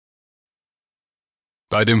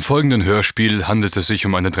Bei dem folgenden Hörspiel handelt es sich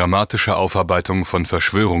um eine dramatische Aufarbeitung von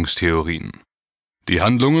Verschwörungstheorien. Die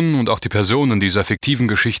Handlungen und auch die Personen dieser fiktiven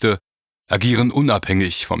Geschichte agieren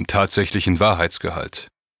unabhängig vom tatsächlichen Wahrheitsgehalt.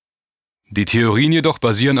 Die Theorien jedoch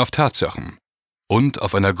basieren auf Tatsachen und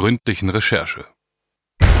auf einer gründlichen Recherche.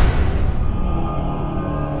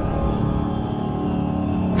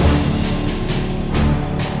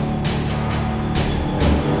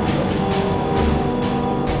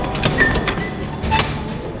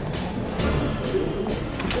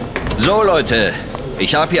 So Leute,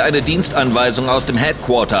 ich habe hier eine Dienstanweisung aus dem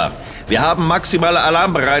Headquarter. Wir haben maximale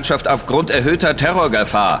Alarmbereitschaft aufgrund erhöhter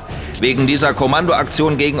Terrorgefahr. Wegen dieser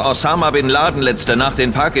Kommandoaktion gegen Osama Bin Laden letzte Nacht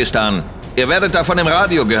in Pakistan. Ihr werdet davon im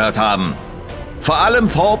Radio gehört haben. Vor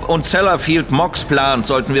allem Thorpe und Sellafield Mocks Plan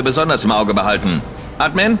sollten wir besonders im Auge behalten.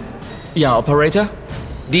 Admin? Ja, Operator?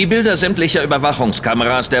 Die Bilder sämtlicher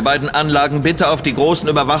Überwachungskameras der beiden Anlagen bitte auf die großen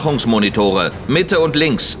Überwachungsmonitore. Mitte und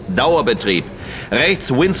links, Dauerbetrieb.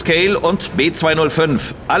 Rechts Windscale und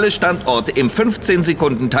B205. Alle Standorte im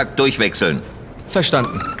 15-Sekunden-Takt durchwechseln.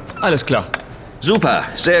 Verstanden. Alles klar. Super,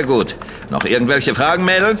 sehr gut. Noch irgendwelche Fragen,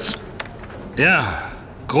 Mädels? Ja,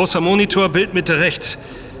 großer Monitor, Bildmitte rechts.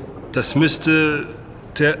 Das müsste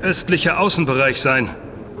der östliche Außenbereich sein.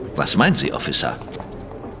 Was meinen Sie, Officer?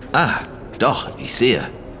 Ah, doch, ich sehe.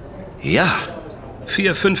 Ja.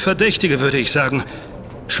 4, 5 Verdächtige, würde ich sagen.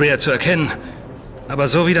 Schwer zu erkennen. Aber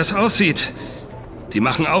so wie das aussieht, die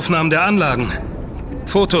machen Aufnahmen der Anlagen.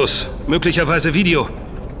 Fotos, möglicherweise Video.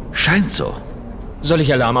 Scheint so. Soll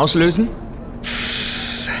ich Alarm auslösen?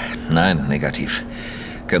 Nein, negativ.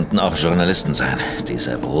 Könnten auch Journalisten sein.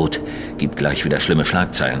 Dieser Brut gibt gleich wieder schlimme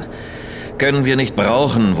Schlagzeilen. Können wir nicht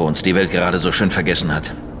brauchen, wo uns die Welt gerade so schön vergessen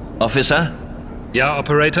hat. Officer? Ja,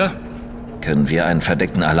 Operator? Können wir einen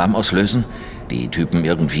verdeckten Alarm auslösen? Die Typen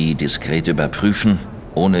irgendwie diskret überprüfen,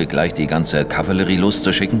 ohne gleich die ganze Kavallerie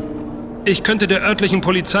loszuschicken? Ich könnte der örtlichen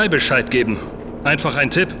Polizei Bescheid geben. Einfach ein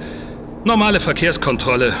Tipp. Normale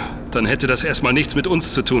Verkehrskontrolle. Dann hätte das erstmal nichts mit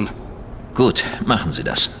uns zu tun. Gut, machen Sie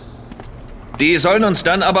das. Die sollen uns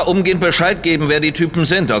dann aber umgehend Bescheid geben, wer die Typen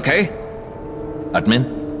sind, okay? Admin,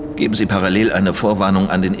 geben Sie parallel eine Vorwarnung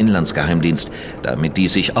an den Inlandsgeheimdienst, damit die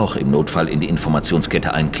sich auch im Notfall in die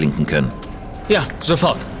Informationskette einklinken können. Ja,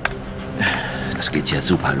 sofort. Das geht ja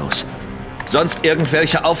super los. Sonst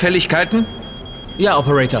irgendwelche Auffälligkeiten? Ja,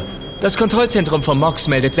 Operator. Das Kontrollzentrum von Mox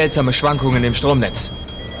meldet seltsame Schwankungen im Stromnetz.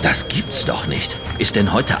 Das gibt's doch nicht. Ist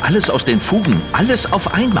denn heute alles aus den Fugen? Alles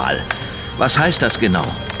auf einmal? Was heißt das genau?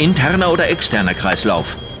 Interner oder externer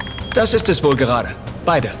Kreislauf? Das ist es wohl gerade.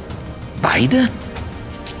 Beide. Beide?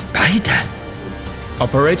 Beide?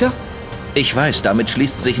 Operator? Ich weiß, damit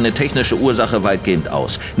schließt sich eine technische Ursache weitgehend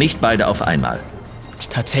aus. Nicht beide auf einmal.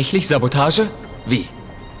 Tatsächlich Sabotage? Wie?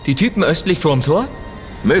 Die Typen östlich vorm Tor?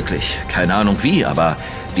 Möglich. Keine Ahnung wie, aber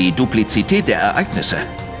die Duplizität der Ereignisse.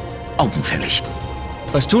 Augenfällig.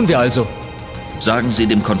 Was tun wir also? Sagen Sie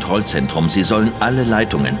dem Kontrollzentrum, Sie sollen alle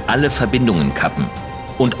Leitungen, alle Verbindungen kappen.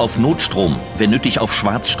 Und auf Notstrom, wenn nötig auf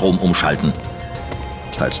Schwarzstrom umschalten.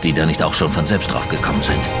 Falls die da nicht auch schon von selbst drauf gekommen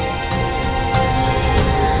sind.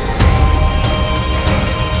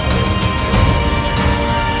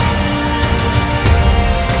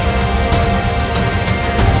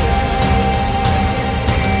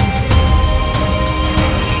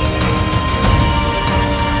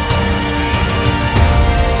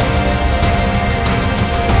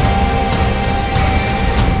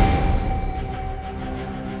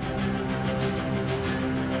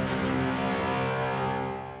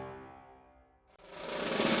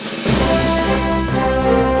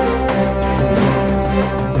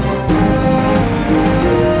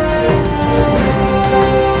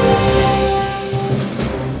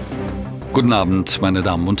 Guten Abend, meine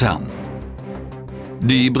Damen und Herren.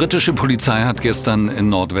 Die britische Polizei hat gestern in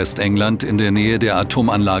Nordwestengland in der Nähe der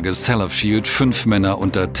Atomanlage Sellafield 5 Männer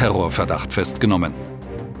unter Terrorverdacht festgenommen.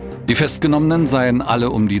 Die Festgenommenen seien alle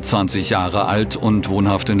um die 20 Jahre alt und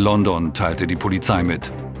wohnhaft in London, teilte die Polizei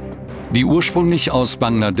mit. Die ursprünglich aus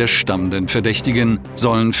Bangladesch stammenden Verdächtigen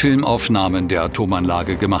sollen Filmaufnahmen der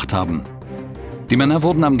Atomanlage gemacht haben. Die Männer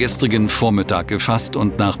wurden am gestrigen Vormittag gefasst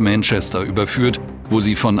und nach Manchester überführt, wo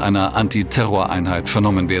sie von einer Antiterroreinheit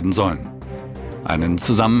vernommen werden sollen. Einen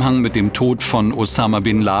Zusammenhang mit dem Tod von Osama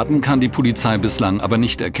Bin Laden kann die Polizei bislang aber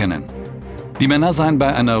nicht erkennen. Die Männer seien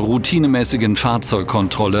bei einer routinemäßigen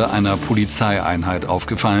Fahrzeugkontrolle einer Polizeieinheit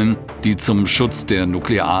aufgefallen, die zum Schutz der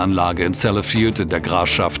Nuklearanlage in Sellafield in der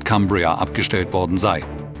Grafschaft Cumbria abgestellt worden sei.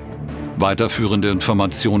 Weiterführende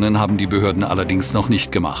Informationen haben die Behörden allerdings noch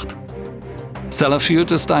nicht gemacht.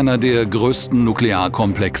 Sellafield ist einer der größten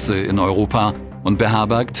Nuklearkomplexe in Europa und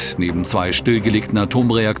beherbergt, neben 2 stillgelegten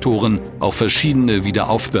Atomreaktoren, auch verschiedene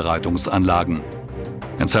Wiederaufbereitungsanlagen.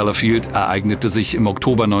 In Sellafield ereignete sich im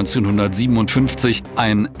Oktober 1957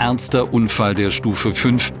 ein ernster Unfall der Stufe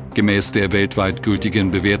 5 gemäß der weltweit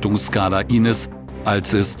gültigen Bewertungsskala INES,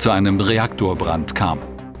 als es zu einem Reaktorbrand kam.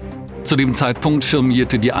 Zu dem Zeitpunkt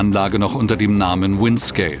firmierte die Anlage noch unter dem Namen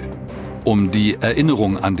Windscale. Um die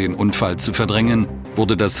Erinnerung an den Unfall zu verdrängen,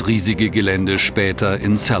 wurde das riesige Gelände später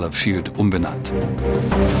in Sellafield umbenannt.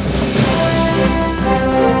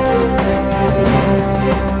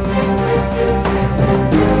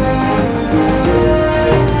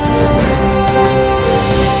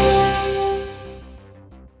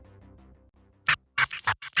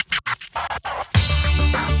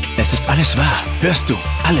 Es ist alles wahr. Hörst du?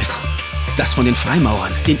 Alles. Das von den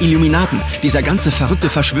Freimaurern, den Illuminaten, dieser ganze verrückte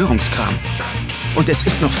Verschwörungskram. Und es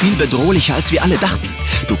ist noch viel bedrohlicher, als wir alle dachten.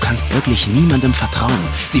 Du kannst wirklich niemandem vertrauen.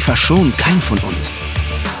 Sie verschonen keinen von uns.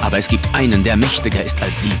 Aber es gibt einen, der mächtiger ist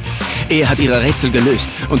als sie. Er hat ihre Rätsel gelöst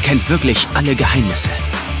und kennt wirklich alle Geheimnisse.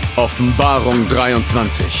 Offenbarung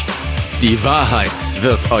 23. Die Wahrheit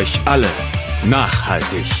wird euch alle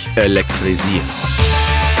nachhaltig elektrisieren.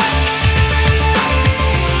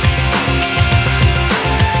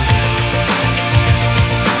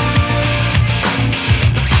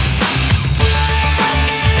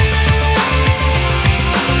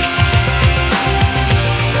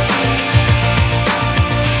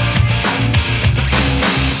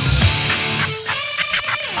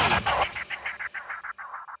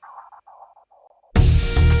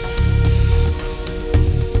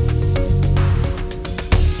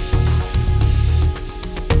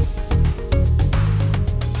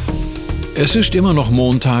 Es ist immer noch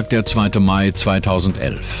Montag, der 2. Mai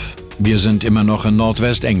 2011. Wir sind immer noch in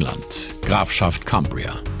Nordwestengland, Grafschaft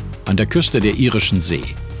Cumbria, an der Küste der irischen See,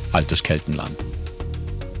 altes Keltenland.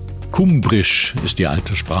 Cumbrisch ist die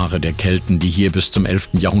alte Sprache der Kelten, die hier bis zum 11.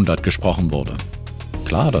 Jahrhundert gesprochen wurde.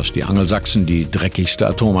 Klar, dass die Angelsachsen die dreckigste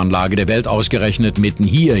Atomanlage der Welt ausgerechnet mitten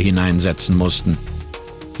hier hineinsetzen mussten.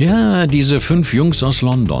 Ja, diese 5 Jungs aus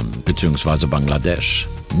London bzw. Bangladesch,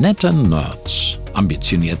 nette Nerds,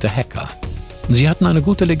 ambitionierte Hacker. Sie hatten eine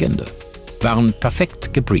gute Legende, waren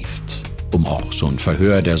perfekt gebrieft, um auch so ein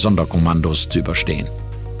Verhör der Sonderkommandos zu überstehen.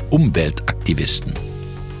 Umweltaktivisten.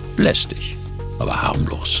 Lästig, aber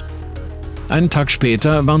harmlos. Einen Tag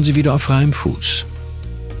später waren sie wieder auf freiem Fuß.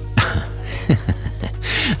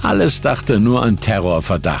 Alles dachte nur an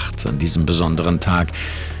Terrorverdacht an diesem besonderen Tag.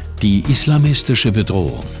 Die islamistische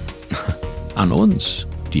Bedrohung. An uns,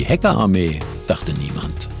 die Hackerarmee, dachte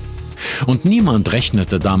niemand. Und niemand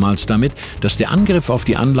rechnete damals damit, dass der Angriff auf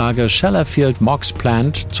die Anlage Sellafield Mox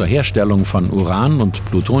Plant zur Herstellung von Uran- und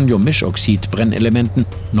Plutonium-Mischoxid-Brennelementen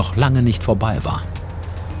noch lange nicht vorbei war.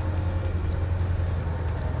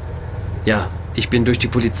 Ja, ich bin durch die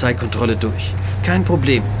Polizeikontrolle durch. Kein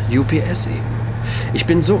Problem, UPS eben. Ich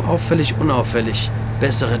bin so auffällig unauffällig.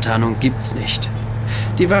 Bessere Tarnung gibt's nicht.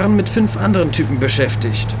 Die waren mit 5 anderen Typen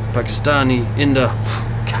beschäftigt. Pakistani, Inder,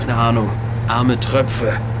 keine Ahnung. Arme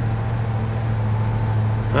Tröpfe.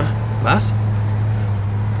 Hä? Was?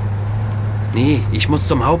 Nee, ich muss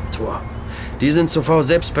zum Haupttor. Die sind zu faul,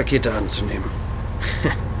 selbst Pakete anzunehmen.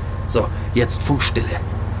 So, jetzt Funkstille.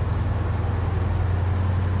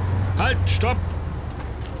 Halt, stopp!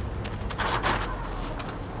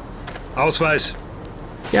 Ausweis.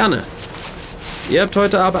 Gerne. Ihr habt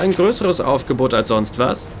heute aber ein größeres Aufgebot als sonst,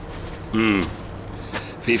 was?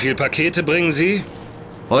 Wie viele Pakete bringen Sie?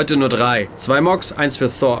 Heute nur 3. 2 Mox, 1 für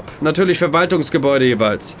Thorpe. Natürlich Verwaltungsgebäude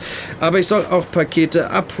jeweils. Aber ich soll auch Pakete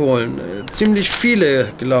abholen. Ziemlich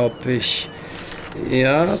viele, glaube ich.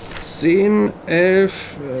 Ja, 10,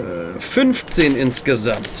 11, 15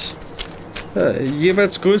 insgesamt.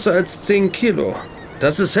 Jeweils größer als 10 Kilo.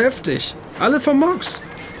 Das ist heftig. Alle vom Mox.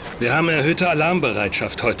 Wir haben erhöhte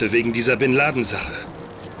Alarmbereitschaft heute wegen dieser Bin Laden-Sache.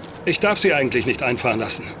 Ich darf Sie eigentlich nicht einfahren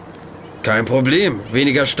lassen. Kein Problem.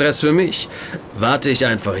 Weniger Stress für mich. Warte ich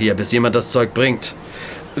einfach hier, bis jemand das Zeug bringt.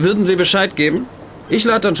 Würden Sie Bescheid geben? Ich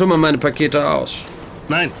lade dann schon mal meine Pakete aus.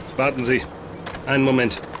 Nein, warten Sie. Einen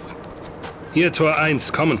Moment. Hier, Tor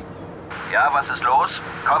 1, kommen. Ja, was ist los?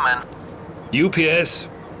 Kommen. UPS.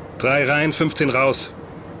 3 rein, 15 raus.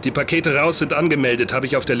 Die Pakete raus sind angemeldet, habe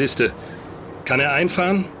ich auf der Liste. Kann er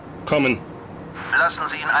einfahren? Kommen. Lassen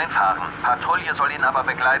Sie ihn einfahren. Patrouille soll ihn aber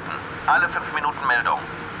begleiten. Alle 5 Minuten Meldung.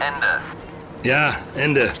 Ende. Ja,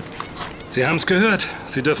 Ende. Sie haben's gehört.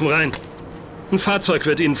 Sie dürfen rein. Ein Fahrzeug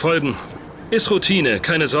wird Ihnen folgen. Ist Routine,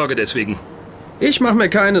 keine Sorge deswegen. Ich mache mir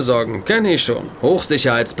keine Sorgen. Kenne ich schon.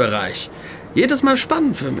 Hochsicherheitsbereich. Jedes Mal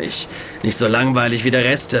spannend für mich. Nicht so langweilig wie der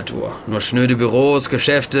Rest der Tour. Nur schnöde Büros,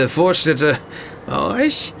 Geschäfte, Vorstädte. Bei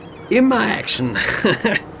euch? Immer Action.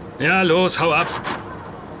 Ja, los, hau ab.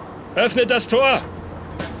 Öffnet das Tor.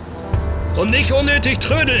 Und nicht unnötig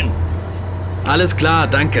trödeln. Alles klar,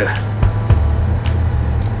 danke.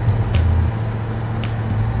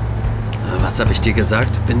 Was habe ich dir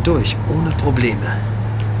gesagt? Bin durch, ohne Probleme.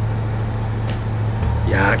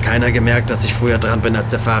 Ja, keiner gemerkt, dass ich früher dran bin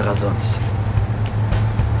als der Fahrer sonst.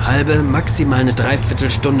 Halbe, maximal eine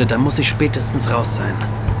Dreiviertelstunde, dann muss ich spätestens raus sein.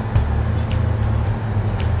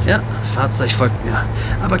 Ja, Fahrzeug folgt mir.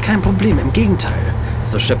 Aber kein Problem, im Gegenteil.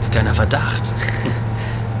 So schöpft keiner Verdacht.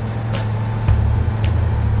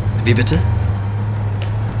 Wie bitte?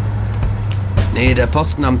 Nee, der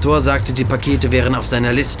Posten am Tor sagte, die Pakete wären auf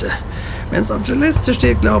seiner Liste. Wenn's auf der Liste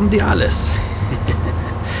steht, glauben die alles.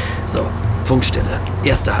 So, Funkstille.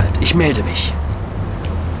 Erster Halt. Ich melde mich.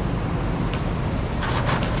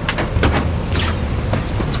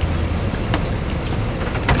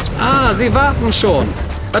 Ah, Sie warten schon.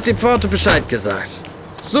 Hat die Pforte Bescheid gesagt.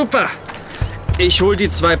 Super. Ich hol die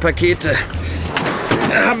 2 Pakete.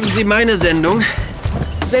 Haben Sie meine Sendung?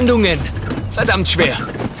 Sendungen. Verdammt schwer.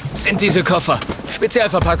 Sind diese Koffer.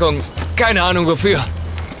 Spezialverpackung. Keine Ahnung wofür.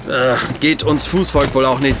 Geht uns Fußvolk wohl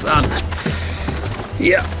auch nichts an.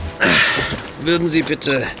 Ja. Würden Sie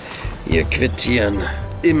bitte hier quittieren.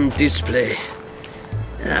 Im Display.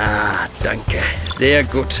 Ah, danke. Sehr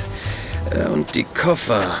gut. Und die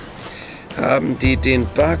Koffer. Haben die den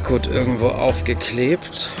Barcode irgendwo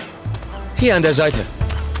aufgeklebt? Hier an der Seite.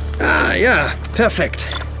 Ah, ja. Perfekt.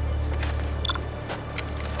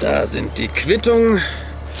 Da sind die Quittungen.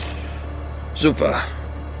 Super.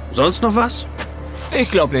 Sonst noch was? Ich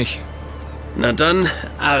glaube nicht. Na dann,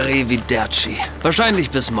 arrivederci. Wahrscheinlich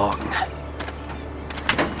bis morgen.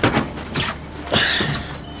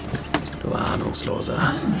 Du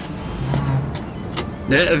Ahnungsloser.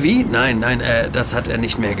 Wie? Nein, das hat er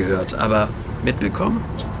nicht mehr gehört. Aber mitbekommen?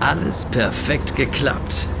 Alles perfekt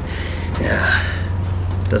geklappt. Ja.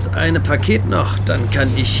 Das eine Paket noch, dann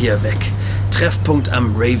kann ich hier weg. Treffpunkt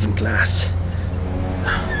am Ravenglass.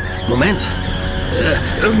 Moment.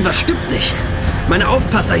 Irgendwas stimmt nicht. Meine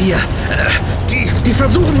Aufpasser hier, die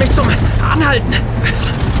versuchen mich zum Anhalten.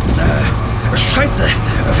 Scheiße,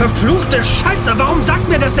 verfluchte Scheiße, warum sagt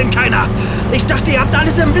mir das denn keiner? Ich dachte, ihr habt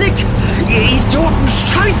alles im Blick. Ihr Idioten,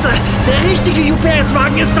 Scheiße, der richtige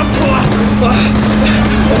UPS-Wagen ist am Tor.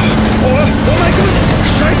 Oh mein Gott,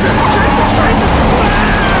 Scheiße.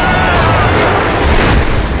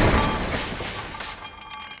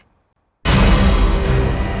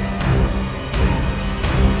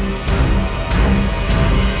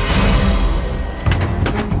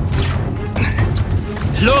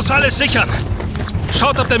 Los, alles sichern!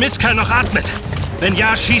 Schaut, ob der Mistkerl noch atmet. Wenn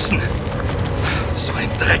ja, schießen. So ein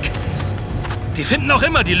Dreck. Die finden auch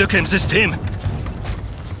immer die Lücke im System.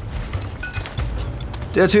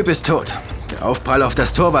 Der Typ ist tot. Der Aufprall auf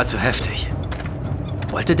das Tor war zu heftig.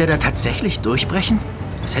 Wollte der da tatsächlich durchbrechen?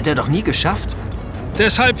 Das hätte er doch nie geschafft.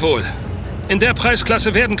 Deshalb wohl. In der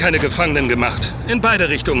Preisklasse werden keine Gefangenen gemacht. In beide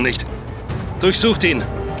Richtungen nicht. Durchsucht ihn.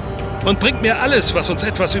 Und bringt mir alles, was uns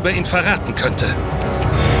etwas über ihn verraten könnte.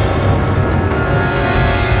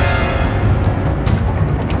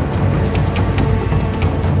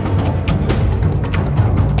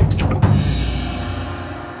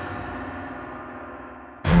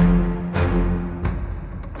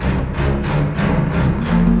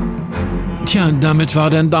 Tja, damit war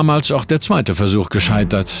denn damals auch der zweite Versuch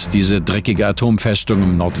gescheitert, diese dreckige Atomfestung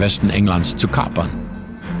im Nordwesten Englands zu kapern.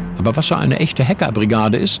 Aber was so eine echte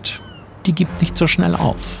Hackerbrigade ist, die gibt nicht so schnell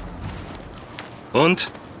auf.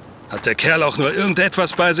 Und? Hat der Kerl auch nur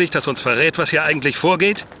irgendetwas bei sich, das uns verrät, was hier eigentlich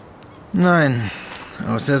vorgeht? Nein,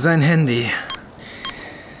 außer sein Handy.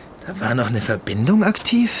 Da war noch eine Verbindung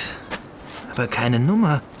aktiv, aber keine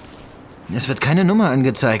Nummer. Es wird keine Nummer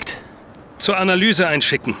angezeigt. Zur Analyse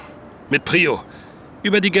einschicken. Mit Prio.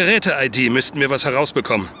 Über die Geräte-ID müssten wir was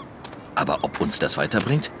herausbekommen. Aber ob uns das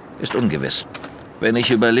weiterbringt, ist ungewiss. Wenn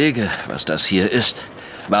ich überlege, was das hier ist,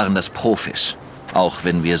 waren das Profis. Auch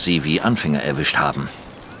wenn wir sie wie Anfänger erwischt haben.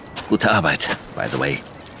 Gute Arbeit, by the way.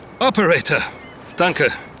 Operator, danke.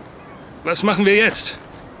 Was machen wir jetzt?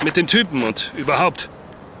 Mit den Typen und überhaupt?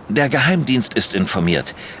 Der Geheimdienst ist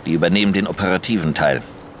informiert. Die übernehmen den operativen Teil.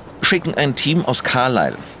 Schicken ein Team aus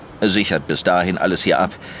Carlisle. Sichert bis dahin alles hier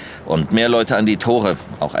ab. Und mehr Leute an die Tore,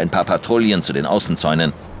 auch ein paar Patrouillen zu den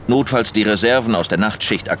Außenzäunen. Notfalls die Reserven aus der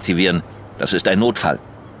Nachtschicht aktivieren. Das ist ein Notfall.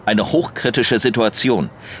 Eine hochkritische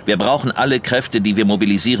Situation. Wir brauchen alle Kräfte, die wir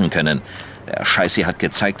mobilisieren können. Der Scheiß hier hat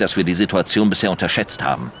gezeigt, dass wir die Situation bisher unterschätzt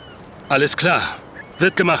haben. Alles klar.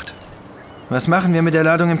 Wird gemacht. Was machen wir mit der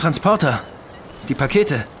Ladung im Transporter? Die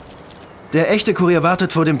Pakete. Der echte Kurier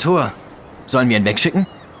wartet vor dem Tor. Sollen wir ihn wegschicken?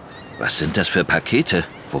 Was sind das für Pakete?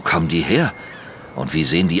 Wo kommen die her? Und wie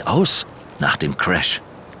sehen die aus nach dem Crash?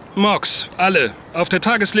 Mox, alle. Auf der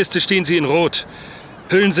Tagesliste stehen sie in Rot.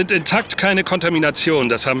 Hüllen sind intakt, keine Kontamination.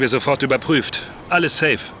 Das haben wir sofort überprüft. Alles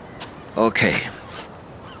safe. Okay.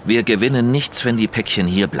 Wir gewinnen nichts, wenn die Päckchen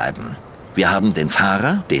hier bleiben. Wir haben den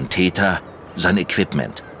Fahrer, den Täter, sein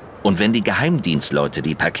Equipment. Und wenn die Geheimdienstleute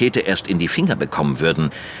die Pakete erst in die Finger bekommen würden,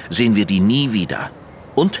 sehen wir die nie wieder.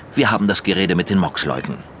 Und wir haben das Gerede mit den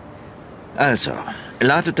Mox-Leuten. Also,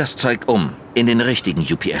 ladet das Zeug um in den richtigen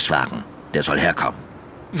UPS-Wagen. Der soll herkommen.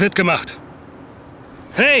 Wird gemacht.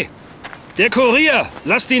 Hey, der Kurier,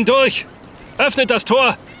 lasst ihn durch. Öffnet das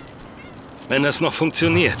Tor. Wenn das noch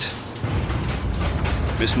funktioniert.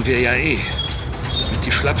 Müssen wir ja damit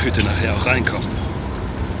die Schlapphüte nachher auch reinkommen.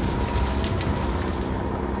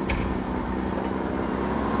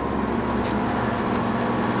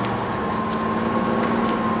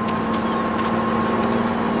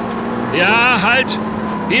 Ja, halt!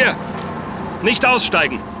 Hier! Nicht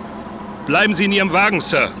aussteigen! Bleiben Sie in Ihrem Wagen,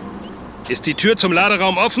 Sir. Ist die Tür zum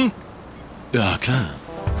Laderaum offen? Ja, klar.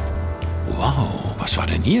 Wow, was war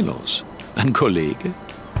denn hier los? Ein Kollege?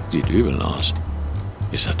 Sieht übel aus.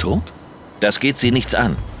 Ist er tot? Das geht Sie nichts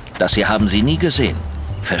an. Das hier haben Sie nie gesehen.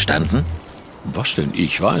 Verstanden? Was denn?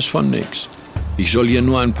 Ich weiß von nix. Ich soll hier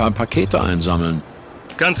nur ein paar Pakete einsammeln.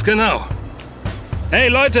 Ganz genau. Hey,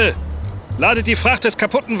 Leute! Ladet die Fracht des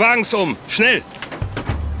kaputten Wagens um. Schnell!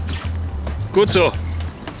 Gut so.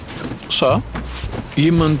 Sir?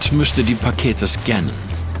 Jemand müsste die Pakete scannen.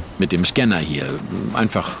 Mit dem Scanner hier.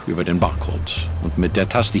 Einfach über den Barcode. Und mit der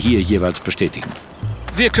Taste hier jeweils bestätigen.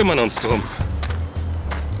 Wir kümmern uns drum.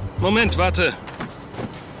 Moment, warte.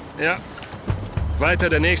 Ja. Weiter,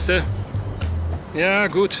 der nächste. Ja,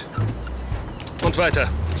 gut. Und weiter.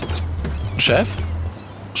 Chef?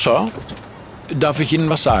 Sir? Darf ich Ihnen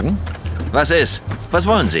was sagen? Was ist? Was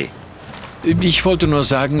wollen Sie? Ich wollte nur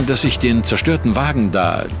sagen, dass ich den zerstörten Wagen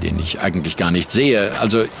da, den ich eigentlich gar nicht sehe,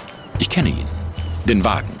 also ich kenne ihn. Den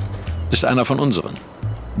Wagen. Ist einer von unseren.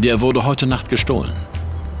 Der wurde heute Nacht gestohlen.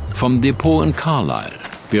 Vom Depot in Carlisle.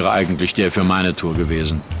 Wäre eigentlich der für meine Tour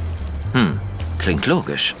gewesen. Klingt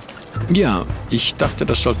logisch. Ja, ich dachte,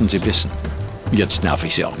 das sollten Sie wissen. Jetzt nerv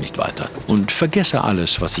ich Sie auch nicht weiter. Und vergesse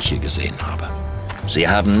alles, was ich hier gesehen habe. Sie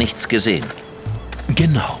haben nichts gesehen.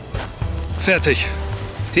 Genau. Fertig.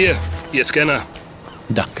 Hier, Ihr Scanner.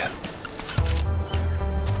 Danke.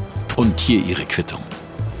 Und hier Ihre Quittung.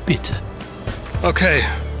 Bitte. Okay.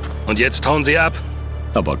 Und jetzt hauen Sie ab.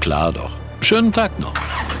 Aber klar doch. Schönen Tag noch.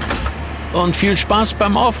 Und viel Spaß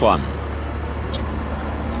beim Aufräumen.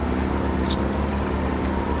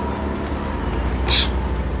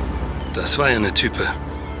 Das war ja eine Type.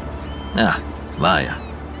 Ja, war ja.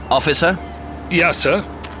 Officer? Ja, Sir?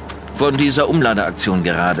 Von dieser Umladeaktion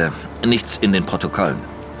gerade. Nichts in den Protokollen.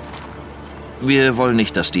 Wir wollen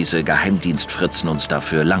nicht, dass diese Geheimdienstfritzen uns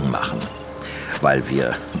dafür lang machen. Weil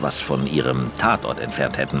wir was von ihrem Tatort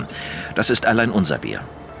entfernt hätten. Das ist allein unser Bier.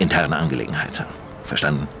 Interne Angelegenheit.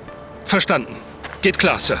 Verstanden? Verstanden. Geht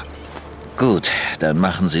klar, Sir. Gut, dann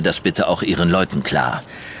machen Sie das bitte auch Ihren Leuten klar.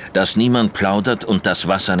 Dass niemand plaudert und das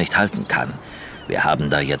Wasser nicht halten kann. Wir haben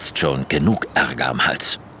da jetzt schon genug Ärger am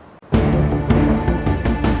Hals.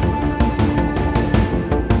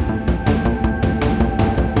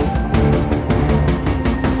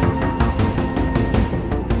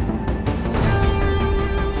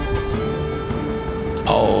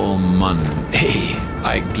 Oh Mann, ey,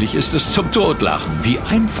 eigentlich ist es zum Totlachen, wie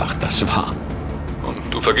einfach das war.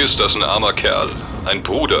 Und du vergisst, dass ein armer Kerl, ein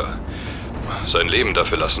Bruder, sein Leben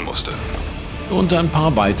dafür lassen musste. Und ein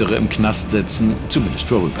paar weitere im Knast sitzen, zumindest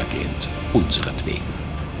vorübergehend, unseretwegen.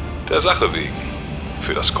 Der Sache wegen.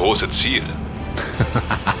 Für das große Ziel.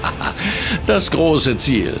 Das große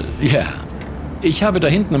Ziel, ja. Ich habe da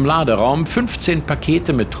hinten im Laderaum 15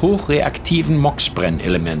 Pakete mit hochreaktiven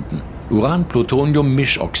MOX-Brennelementen.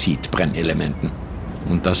 Uran-Plutonium-Mischoxid-Brennelementen.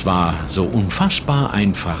 Und das war so unfassbar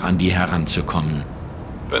einfach, an die heranzukommen.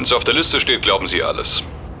 Wenn's auf der Liste steht, glauben sie alles.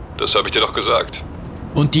 Das habe ich dir doch gesagt.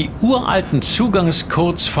 Und die uralten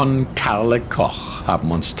Zugangscodes von Karle Koch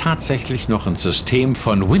haben uns tatsächlich noch ins System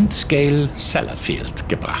von Windscale Sellafield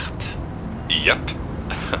gebracht. Yep.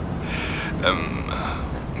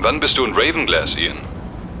 Wann bist du in Ravenglass, Ian?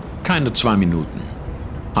 Keine 2 Minuten.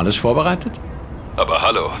 Alles vorbereitet? Aber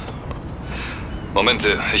hallo. Moment,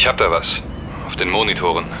 ich hab da was. Auf den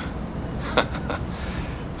Monitoren.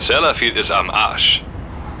 Sellafield ist am Arsch.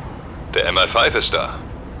 Der MI5 ist da.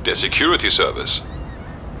 Der Security Service.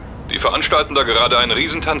 Die veranstalten da gerade einen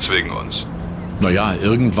Riesentanz wegen uns. Naja,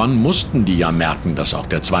 irgendwann mussten die ja merken, dass auch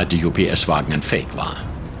der zweite UPS-Wagen ein Fake war.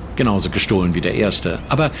 Genauso gestohlen wie der erste.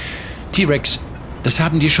 Aber T-Rex, Das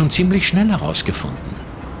haben die schon ziemlich schnell herausgefunden.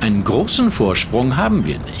 Einen großen Vorsprung haben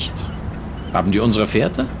wir nicht. Haben die unsere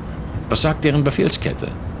Fährte? Was sagt deren Befehlskette?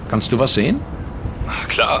 Kannst du was sehen?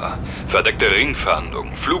 Klar, verdeckte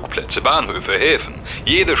Ringfahndung, Flugplätze, Bahnhöfe, Häfen,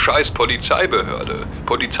 jede scheiß Polizeibehörde,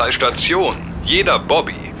 Polizeistation, jeder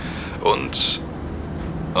Bobby und...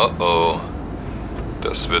 Oh,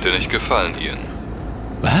 das wird dir nicht gefallen, Ian.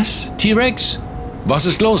 Was? T-Rex? Was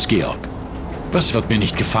ist los, Georg? Was wird mir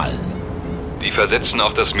nicht gefallen? Die versetzen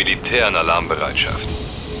auch das Militär in Alarmbereitschaft.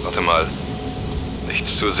 Warte mal,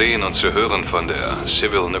 nichts zu sehen und zu hören von der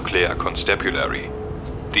Civil Nuclear Constabulary.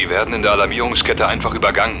 Die werden in der Alarmierungskette einfach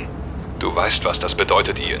übergangen. Du weißt, was das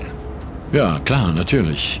bedeutet, Ian. Ja, klar,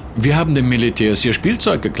 natürlich. Wir haben dem Militärs ihr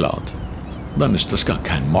Spielzeug geklaut. Dann ist das gar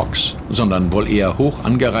kein MOX, sondern wohl eher hoch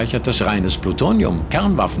angereichertes reines Plutonium,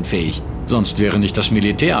 kernwaffenfähig. Sonst wäre nicht das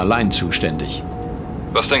Militär allein zuständig.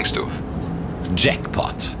 Was denkst du?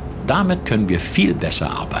 Jackpot. Damit können wir viel besser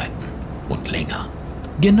arbeiten. Und länger.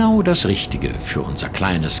 Genau das Richtige für unser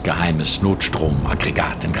kleines, geheimes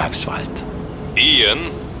Notstromaggregat in Greifswald. Ian?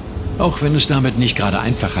 Auch wenn es damit nicht gerade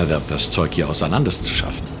einfacher wird, das Zeug hier außer Landes zu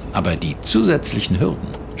schaffen. Aber die zusätzlichen Hürden,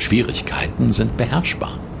 Schwierigkeiten sind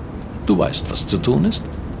beherrschbar. Du weißt, was zu tun ist?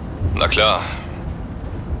 Na klar.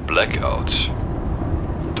 Blackout.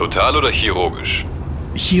 Total oder chirurgisch?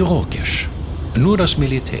 Chirurgisch. Nur das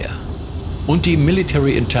Militär. Und die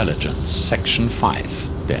Military Intelligence, Section 5,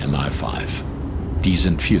 der MI5. Die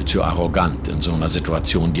sind viel zu arrogant, in so einer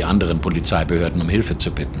Situation die anderen Polizeibehörden um Hilfe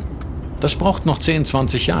zu bitten. Das braucht noch 10,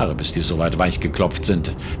 20 Jahre, bis die so weit weichgeklopft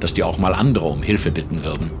sind, dass die auch mal andere um Hilfe bitten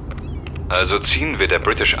würden. Also ziehen wir der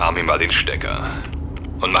British Army mal den Stecker.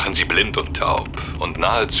 Und machen sie blind und taub und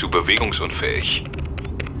nahezu bewegungsunfähig.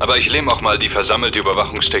 Aber ich lähme auch mal die versammelte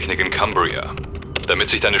Überwachungstechnik in Cumbria,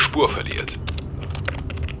 damit sich deine Spur verliert.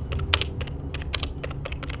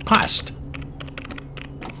 Passt.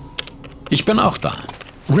 Ich bin auch da.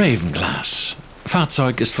 Ravenglass.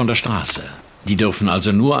 Fahrzeug ist von der Straße. Die dürfen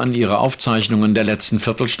also nur an ihre Aufzeichnungen der letzten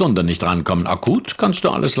Viertelstunde nicht rankommen. Akut kannst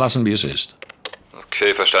du alles lassen, wie es ist.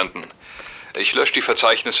 Okay, verstanden. Ich lösche die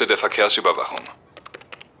Verzeichnisse der Verkehrsüberwachung.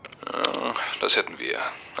 Ja, das hätten wir.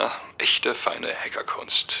 Ach, echte feine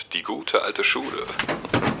Hackerkunst. Die gute alte Schule.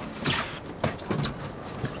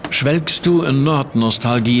 Schwelgst du in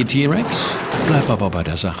Nordnostalgie, T-Rex? Bleib aber bei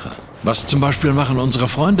der Sache. Was zum Beispiel machen unsere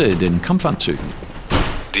Freunde in den Kampfanzügen?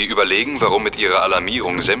 Die überlegen, warum mit ihrer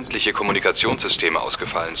Alarmierung sämtliche Kommunikationssysteme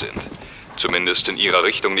ausgefallen sind. Zumindest in ihrer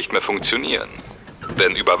Richtung nicht mehr funktionieren.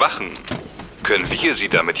 Denn überwachen können wir sie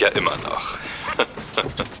damit ja immer noch.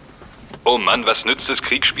 Oh Mann, was nützt es,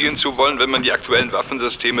 Krieg spielen zu wollen, wenn man die aktuellen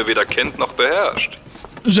Waffensysteme weder kennt noch beherrscht?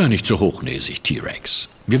 Sei nicht so hochnäsig, T-Rex.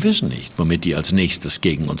 Wir wissen nicht, womit die als nächstes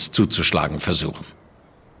gegen uns zuzuschlagen versuchen.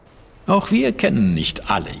 Auch wir kennen nicht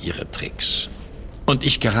alle ihre Tricks. Und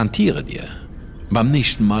ich garantiere dir, beim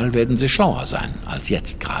nächsten Mal werden sie schlauer sein als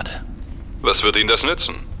jetzt gerade. Was wird ihnen das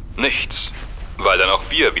nützen? Nichts. Weil dann auch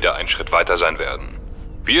wir wieder einen Schritt weiter sein werden.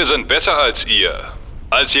 Wir sind besser als ihr.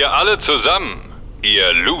 Als ihr alle zusammen.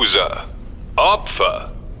 Ihr Loser.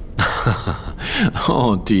 Opfer.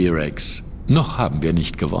 Oh, T-Rex. Noch haben wir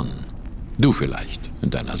nicht gewonnen. Du vielleicht, in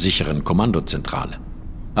deiner sicheren Kommandozentrale.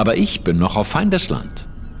 Aber ich bin noch auf Feindesland.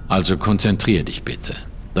 Also konzentrier dich bitte,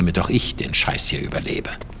 damit auch ich den Scheiß hier überlebe.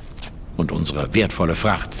 Und unsere wertvolle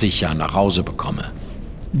Fracht sicher nach Hause bekomme.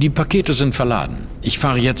 Die Pakete sind verladen. Ich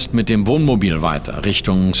fahre jetzt mit dem Wohnmobil weiter,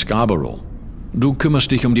 Richtung Scarborough. Du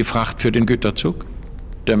kümmerst dich um die Fracht für den Güterzug?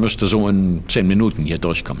 Der müsste so in 10 Minuten hier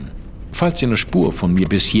durchkommen. Falls Sie eine Spur von mir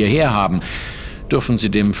bis hierher haben, dürfen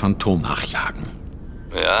Sie dem Phantom nachjagen.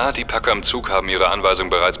 Ja, die Packer im Zug haben ihre Anweisung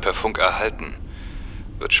bereits per Funk erhalten.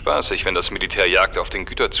 Wird spaßig, wenn das Militär Jagd auf den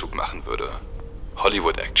Güterzug machen würde.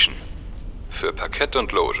 Hollywood-Action. Für Parkett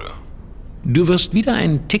und Loge. Du wirst wieder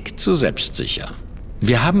einen Tick zu selbstsicher.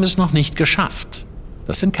 Wir haben es noch nicht geschafft.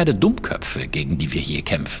 Das sind keine Dummköpfe, gegen die wir hier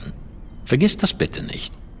kämpfen. Vergiss das bitte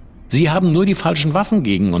nicht. Sie haben nur die falschen Waffen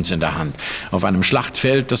gegen uns in der Hand, auf einem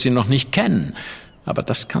Schlachtfeld, das sie noch nicht kennen. Aber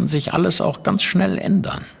das kann sich alles auch ganz schnell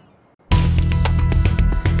ändern.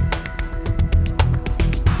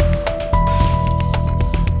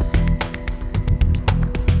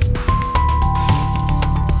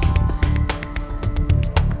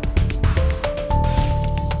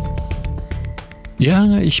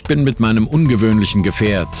 Ja, ich bin mit meinem ungewöhnlichen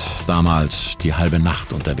Gefährt damals die halbe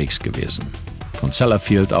Nacht unterwegs gewesen. Von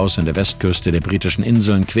Sellafield aus an der Westküste der britischen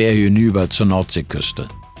Inseln quer hinüber zur Nordseeküste,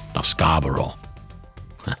 nach Scarborough.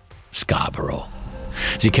 Scarborough.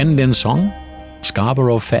 Sie kennen den Song?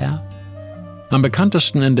 Scarborough Fair? Am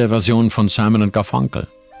bekanntesten in der Version von Simon & Garfunkel.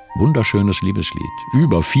 Wunderschönes Liebeslied,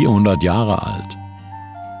 über 400 Jahre alt.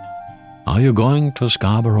 Are you going to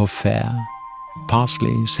Scarborough Fair?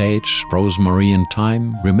 Parsley, sage, rosemary and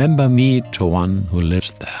thyme, remember me to one who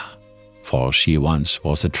lives there, for she once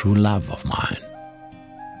was a true love of mine.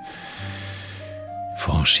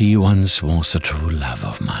 For she once was a true love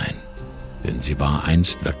of mine. Denn sie war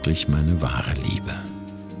einst wirklich meine wahre Liebe.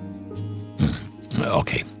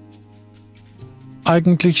 Okay.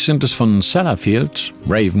 Eigentlich sind es von Sellafield,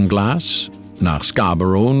 Ravenglass, nach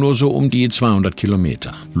Scarborough nur so um die 200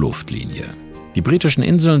 Kilometer Luftlinie. Die britischen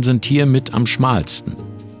Inseln sind hier mit am schmalsten.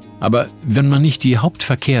 Aber wenn man nicht die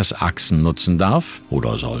Hauptverkehrsachsen nutzen darf,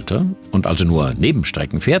 oder sollte, und also nur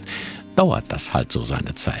Nebenstrecken fährt, dauert das halt so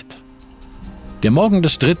seine Zeit. Der Morgen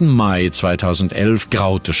des 3. Mai 2011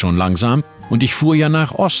 graute schon langsam und ich fuhr ja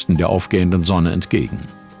nach Osten der aufgehenden Sonne entgegen.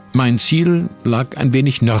 Mein Ziel lag ein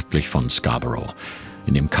wenig nördlich von Scarborough,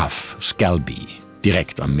 in dem Kaff Scalby,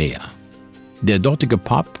 direkt am Meer. Der dortige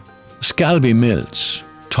Pub? Scalby Mills.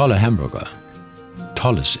 Tolle Hamburger.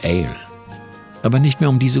 Tolles Ale. Aber nicht mehr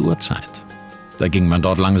um diese Uhrzeit. Da ging man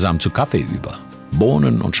dort langsam zu Kaffee über.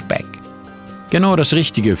 Bohnen und Speck. Genau das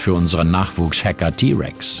Richtige für unseren Nachwuchshacker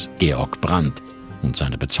T-Rex, Georg Brandt und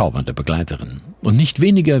seine bezaubernde Begleiterin. Und nicht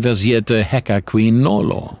weniger versierte Hacker-Queen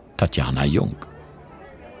Nolo, Tatjana Jung.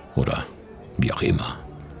 Oder wie auch immer.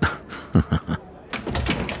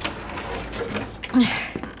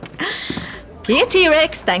 Hier,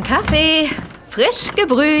 T-Rex, dein Kaffee. Frisch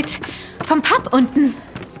gebrüht. Vom Pub unten.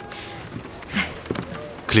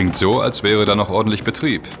 Klingt so, als wäre da noch ordentlich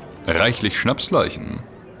Betrieb. Reichlich Schnapsleichen.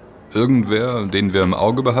 Irgendwer, den wir im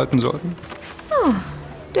Auge behalten sollten? Oh,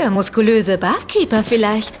 der muskulöse Barkeeper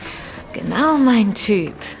vielleicht. Genau mein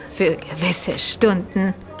Typ. Für gewisse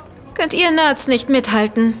Stunden. Könnt ihr Nerds nicht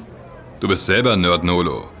mithalten? Du bist selber Nerd,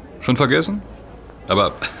 Nolo. Schon vergessen?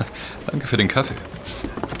 Aber danke für den Kaffee.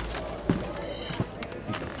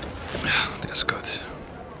 Ja, der ist gut.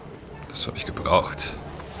 Das habe ich gebraucht.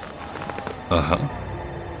 Aha.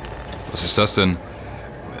 Was ist das denn?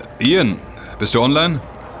 Ian, bist du online?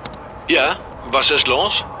 Ja, was ist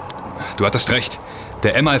los? Du hattest recht.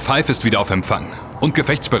 Der MI5 ist wieder auf Empfang. Und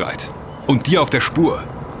gefechtsbereit. Und dir auf der Spur.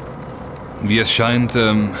 Wie es scheint,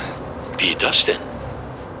 Wie das denn?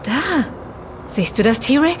 Da. Siehst du das,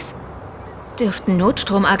 T-Rex? Dürften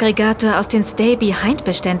Notstromaggregate aus den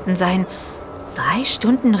Stay-Behind-Beständen sein. 3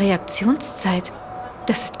 Stunden Reaktionszeit.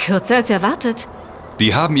 Das ist kürzer als erwartet.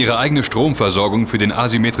 Die haben ihre eigene Stromversorgung für den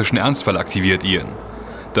asymmetrischen Ernstfall aktiviert, Ian.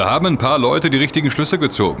 Da haben ein paar Leute die richtigen Schlüsse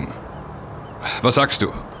gezogen. Was sagst du?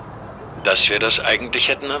 Dass wir das eigentlich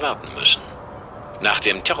hätten erwarten müssen. Nach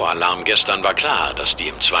dem Terroralarm gestern war klar, dass die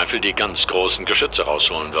im Zweifel die ganz großen Geschütze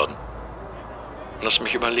rausholen würden. Lass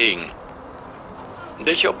mich überlegen.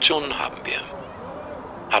 Welche Optionen haben wir?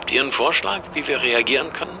 Habt ihr einen Vorschlag, wie wir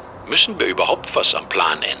reagieren können? Müssen wir überhaupt was am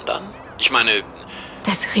Plan ändern? Ich meine...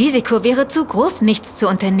 Das Risiko wäre zu groß, nichts zu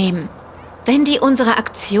unternehmen. Wenn die unsere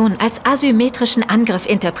Aktion als asymmetrischen Angriff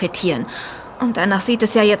interpretieren, und danach sieht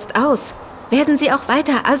es ja jetzt aus, werden sie auch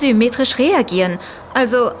weiter asymmetrisch reagieren,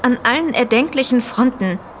 also an allen erdenklichen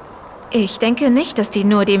Fronten. Ich denke nicht, dass die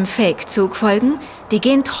nur dem Fake-Zug folgen, die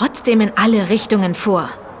gehen trotzdem in alle Richtungen vor.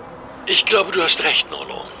 Ich glaube, du hast recht,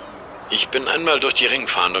 Nolo. Ich bin einmal durch die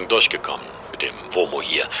Ringfahndung durchgekommen, mit dem Womo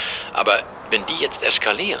hier. Aber wenn die jetzt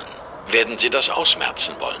eskalieren, werden sie das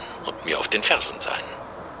ausmerzen wollen und mir auf den Fersen sein.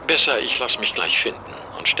 Besser, ich lasse mich gleich finden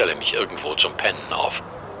und stelle mich irgendwo zum Pennen auf.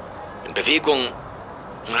 In Bewegung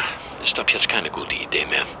ist ab jetzt keine gute Idee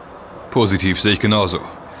mehr. Positiv sehe ich genauso.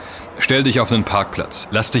 Stell dich auf einen Parkplatz,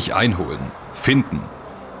 lass dich einholen. Finden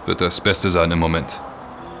wird das Beste sein im Moment.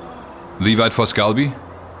 Wie weit vor Scalby?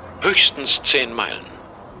 Höchstens 10 Meilen.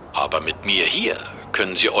 Aber mit mir hier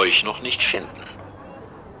können sie euch noch nicht finden.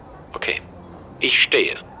 Okay, ich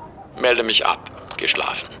stehe. Melde mich ab,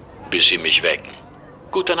 geschlafen, bis sie mich wecken.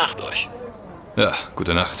 Gute Nacht euch. Ja,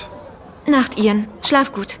 gute Nacht. Nacht, Ian.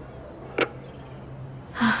 Schlaf gut.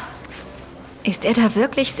 Ist er da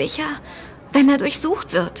wirklich sicher, wenn er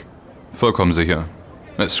durchsucht wird? Vollkommen sicher.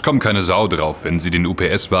 Es kommt keine Sau drauf, wenn sie den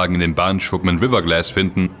UPS-Wagen in den Bahnschuppen in Riverglass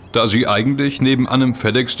finden, da sie eigentlich nebenan im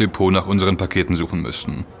FedEx-Depot nach unseren Paketen suchen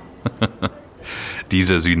müssten.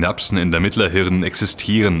 Diese Synapsen in der Mittlerhirn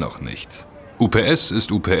existieren noch nicht. UPS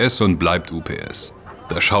ist UPS und bleibt UPS.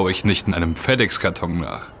 Da schaue ich nicht in einem FedEx-Karton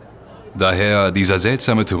nach. Daher dieser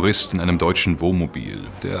seltsame Tourist in einem deutschen Wohnmobil,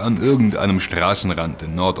 der an irgendeinem Straßenrand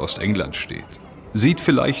in Nordostengland steht. Sieht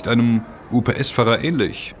vielleicht einem UPS-Fahrer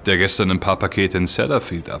ähnlich, der gestern ein paar Pakete in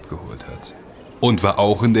Sellafield abgeholt hat. Und war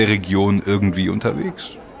auch in der Region irgendwie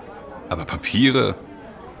unterwegs. Aber Papiere?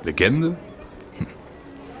 Legende?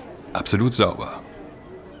 Absolut sauber.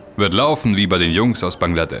 Wird laufen wie bei den Jungs aus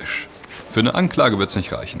Bangladesch. Für eine Anklage wird's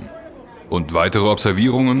nicht reichen. Und weitere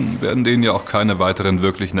Observierungen werden denen ja auch keine weiteren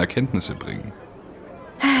wirklichen Erkenntnisse bringen.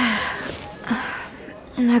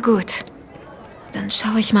 Na gut. Dann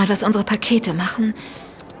schaue ich mal, was unsere Pakete machen.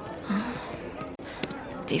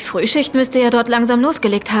 Die Frühschicht müsste ja dort langsam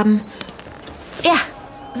losgelegt haben. Ja,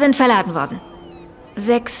 sind verladen worden.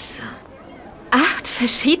 6, 8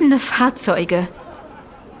 verschiedene Fahrzeuge.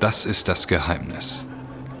 Das ist das Geheimnis.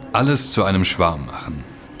 Alles zu einem Schwarm machen,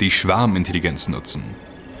 die Schwarmintelligenz nutzen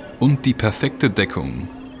und die perfekte Deckung,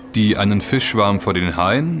 die einen Fischschwarm vor den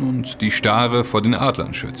Haien und die Stare vor den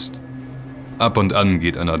Adlern schützt. Ab und an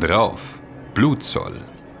geht einer drauf, Blutzoll,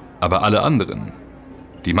 aber alle anderen,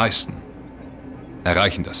 die meisten,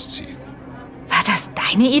 erreichen das Ziel. War das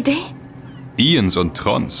deine Idee? Ians und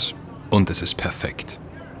Trons. Und es ist perfekt.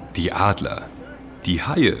 Die Adler, die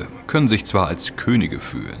Haie können sich zwar als Könige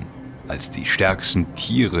fühlen, als die stärksten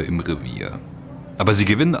Tiere im Revier. Aber sie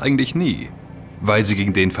gewinnen eigentlich nie, weil sie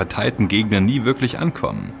gegen den verteilten Gegner nie wirklich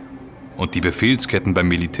ankommen. Und die Befehlsketten beim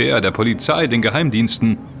Militär, der Polizei, den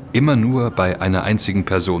Geheimdiensten immer nur bei einer einzigen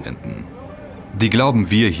Person enden. Die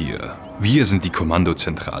glauben wir hier, wir sind die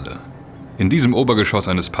Kommandozentrale. In diesem Obergeschoss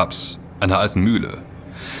eines Pubs, einer alten Mühle,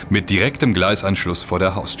 mit direktem Gleisanschluss vor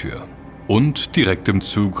der Haustür. Und direktem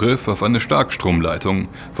Zugriff auf eine Starkstromleitung,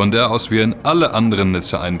 von der aus wir in alle anderen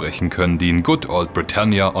Netze einbrechen können, die in Good Old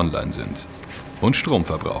Britannia online sind. Und Strom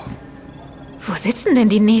verbrauchen. Wo sitzen denn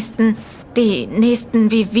die Nächsten? Die Nächsten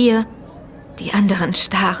wie wir? Die anderen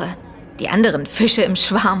Stare. Die anderen Fische im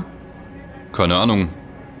Schwarm. Keine Ahnung.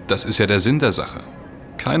 Das ist ja der Sinn der Sache.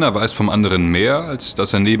 Keiner weiß vom anderen mehr, als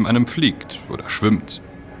dass er neben einem fliegt oder schwimmt.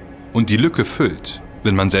 Und die Lücke füllt,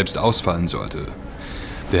 wenn man selbst ausfallen sollte.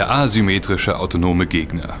 Der asymmetrische autonome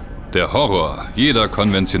Gegner. Der Horror jeder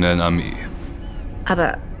konventionellen Armee.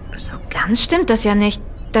 Aber so ganz stimmt das ja nicht.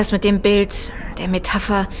 Das mit dem Bild, der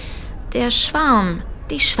Metapher, der Schwarm,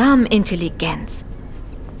 die Schwarmintelligenz.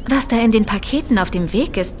 Was da in den Paketen auf dem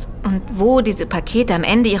Weg ist und wo diese Pakete am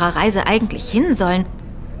Ende ihrer Reise eigentlich hin sollen,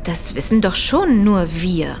 das wissen doch schon nur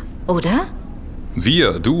wir, oder?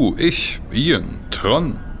 Wir, du, ich, Ian,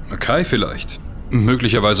 Tron, Kai vielleicht.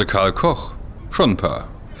 Möglicherweise Karl Koch. Schon ein paar.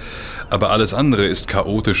 Aber alles andere ist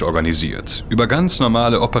chaotisch organisiert. Über ganz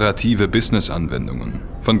normale operative Business-Anwendungen.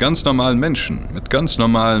 Von ganz normalen Menschen mit ganz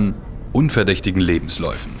normalen, unverdächtigen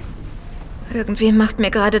Lebensläufen. Irgendwie macht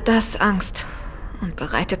mir gerade das Angst und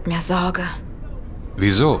bereitet mir Sorge.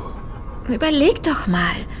 Wieso? Überleg doch mal.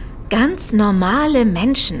 Ganz normale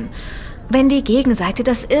Menschen. Wenn die Gegenseite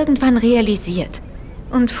das irgendwann realisiert.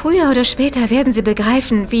 Und früher oder später werden sie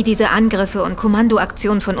begreifen, wie diese Angriffe und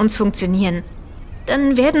Kommandoaktionen von uns funktionieren.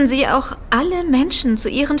 Dann werden sie auch alle Menschen zu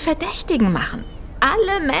ihren Verdächtigen machen.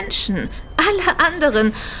 Alle Menschen, alle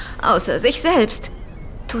anderen, außer sich selbst.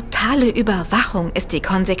 Totale Überwachung ist die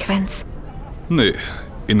Konsequenz. Nee,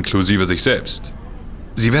 inklusive sich selbst.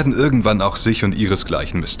 Sie werden irgendwann auch sich und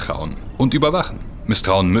ihresgleichen misstrauen und überwachen.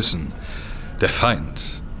 Misstrauen müssen. Der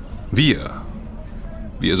Feind. Wir.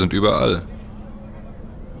 Wir sind überall.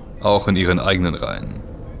 Auch in ihren eigenen Reihen.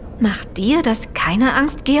 Macht dir das keine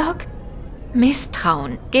Angst, Georg?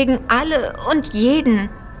 Misstrauen gegen alle und jeden.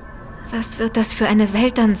 Was wird das für eine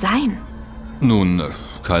Welt dann sein? Nun,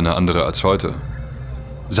 keine andere als heute.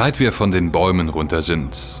 Seit wir von den Bäumen runter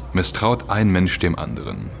sind, misstraut ein Mensch dem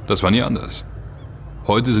anderen. Das war nie anders.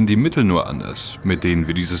 Heute sind die Mittel nur anders, mit denen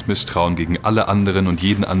wir dieses Misstrauen gegen alle anderen und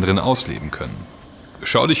jeden anderen ausleben können.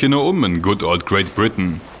 Schau dich hier nur um in Good Old Great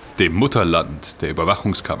Britain, dem Mutterland der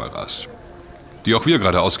Überwachungskameras, die auch wir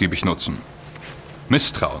gerade ausgiebig nutzen.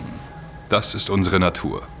 Misstrauen, das ist unsere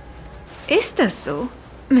Natur. Ist das so?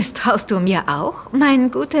 Misstraust du mir auch, mein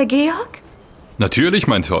guter Georg? Natürlich,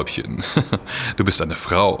 mein Täubchen. Du bist eine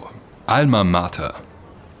Frau. Alma Mater.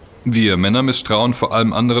 Wir Männer misstrauen vor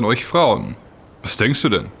allem anderen euch Frauen. Was denkst du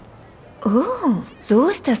denn? Oh, so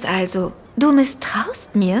ist das also. Du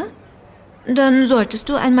misstraust mir? Dann solltest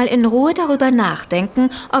du einmal in Ruhe darüber nachdenken,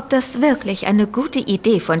 ob das wirklich eine gute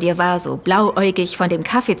Idee von dir war, so blauäugig von dem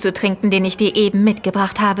Kaffee zu trinken, den ich dir eben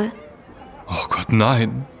mitgebracht habe. Oh Gott,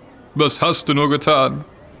 nein. Was hast du nur getan?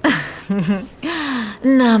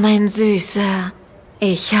 Na, mein Süßer,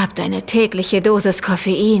 ich hab deine tägliche Dosis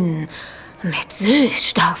Koffein mit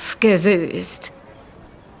Süßstoff gesüßt.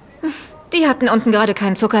 Die hatten unten gerade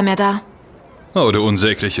keinen Zucker mehr da. Oh, du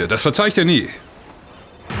Unsägliche, das verzeih ich dir nie.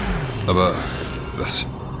 Aber, was?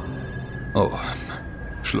 Oh,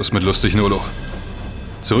 Schluss mit lustig, Nolo.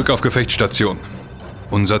 Zurück auf Gefechtsstation.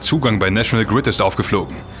 Unser Zugang bei National Grid ist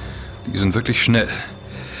aufgeflogen. Die sind wirklich schnell.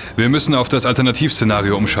 Wir müssen auf das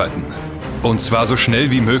Alternativszenario umschalten. Und zwar so schnell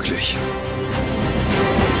wie möglich.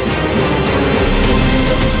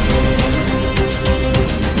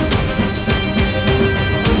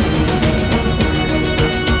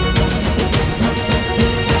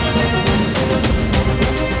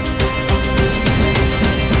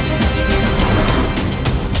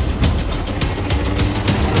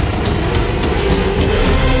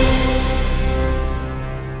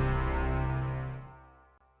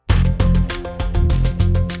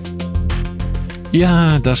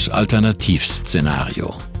 Ja, das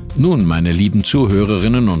Alternativszenario. Nun, meine lieben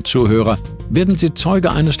Zuhörerinnen und Zuhörer, werden Sie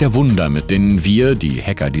Zeuge eines der Wunder, mit denen wir, die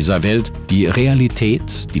Hacker dieser Welt, die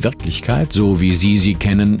Realität, die Wirklichkeit, so wie Sie sie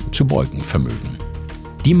kennen, zu beugen vermögen.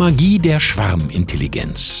 Die Magie der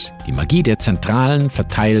Schwarmintelligenz, die Magie der zentralen,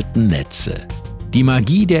 verteilten Netze, die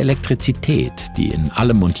Magie der Elektrizität, die in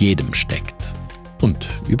allem und jedem steckt und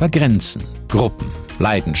über Grenzen, Gruppen,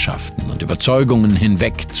 Leidenschaften und Überzeugungen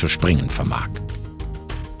hinweg zu springen vermag.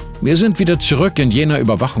 Wir sind wieder zurück in jener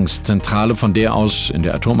Überwachungszentrale, von der aus in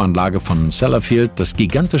der Atomanlage von Sellafield das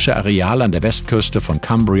gigantische Areal an der Westküste von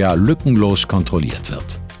Cumbria lückenlos kontrolliert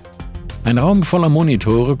wird. Ein Raum voller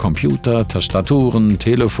Monitore, Computer, Tastaturen,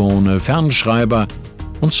 Telefone, Fernschreiber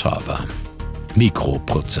und Server.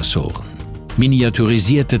 Mikroprozessoren,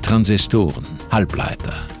 miniaturisierte Transistoren,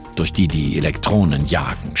 Halbleiter, durch die die Elektronen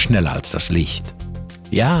jagen, schneller als das Licht.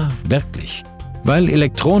 Ja, wirklich. Weil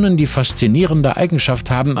Elektronen die faszinierende Eigenschaft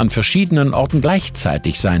haben, an verschiedenen Orten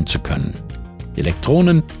gleichzeitig sein zu können.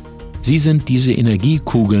 Elektronen, sie sind diese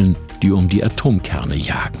Energiekugeln, die um die Atomkerne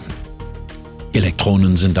jagen.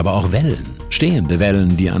 Elektronen sind aber auch Wellen, stehende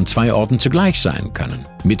Wellen, die an 2 Orten zugleich sein können,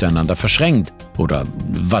 miteinander verschränkt oder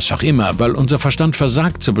was auch immer, weil unser Verstand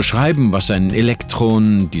versagt zu beschreiben, was ein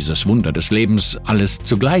Elektron, dieses Wunder des Lebens, alles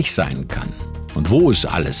zugleich sein kann und wo es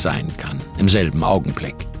alles sein kann, im selben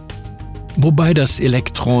Augenblick. Wobei das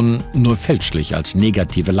Elektron nur fälschlich als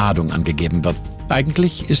negative Ladung angegeben wird.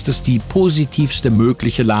 Eigentlich ist es die positivste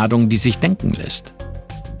mögliche Ladung, die sich denken lässt.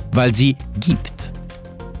 Weil sie gibt.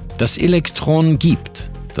 Das Elektron gibt,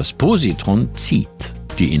 das Positron zieht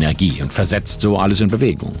die Energie und versetzt so alles in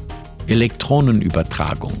Bewegung.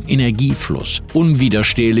 Elektronenübertragung, Energiefluss,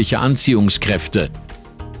 unwiderstehliche Anziehungskräfte.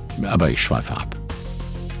 Aber ich schweife ab.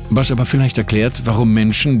 Was aber vielleicht erklärt, warum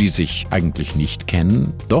Menschen, die sich eigentlich nicht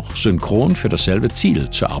kennen, doch synchron für dasselbe Ziel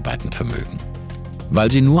zu arbeiten vermögen.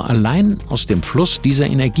 Weil sie nur allein aus dem Fluss dieser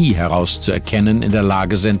Energie heraus zu erkennen in der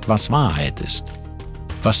Lage sind, was Wahrheit ist,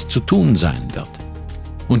 was zu tun sein wird.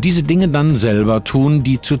 Und diese Dinge dann selber tun,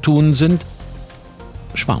 die zu tun sind.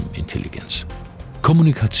 Schwarmintelligenz.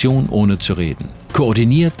 Kommunikation ohne zu reden.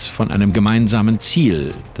 Koordiniert von einem gemeinsamen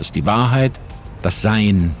Ziel, das die Wahrheit, das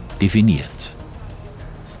Sein definiert.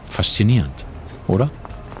 Faszinierend, oder?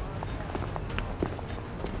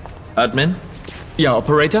 Admin? Ja,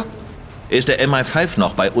 Operator? Ist der MI5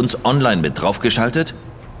 noch bei uns online mit draufgeschaltet?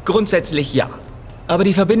 Grundsätzlich ja. Aber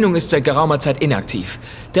die Verbindung ist seit geraumer Zeit inaktiv.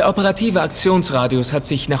 Der operative Aktionsradius hat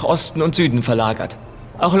sich nach Osten und Süden verlagert.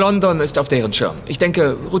 Auch London ist auf deren Schirm. Ich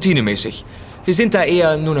denke, routinemäßig. Wir sind da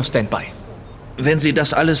eher nur noch Standby. Wenn Sie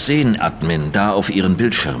das alles sehen, Admin, da auf Ihren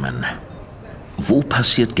Bildschirmen, wo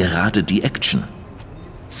passiert gerade die Action?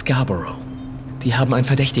 Scarborough. Die haben einen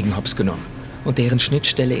Verdächtigen hops genommen und deren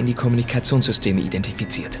Schnittstelle in die Kommunikationssysteme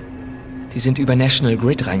identifiziert. Die sind über National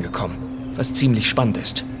Grid reingekommen, was ziemlich spannend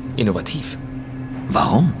ist. Innovativ.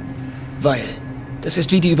 Warum? Weil das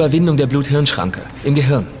ist wie die Überwindung der Blut-Hirn-Schranke im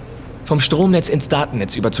Gehirn. Vom Stromnetz ins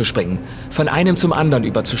Datennetz überzuspringen, von einem zum anderen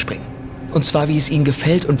überzuspringen. Und zwar wie es ihnen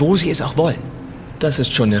gefällt und wo sie es auch wollen. Das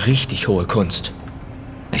ist schon eine richtig hohe Kunst.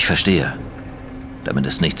 Ich verstehe. Damit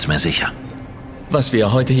ist nichts mehr sicher. Was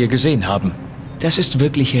wir heute hier gesehen haben, das ist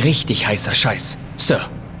wirklich richtig heißer Scheiß, Sir.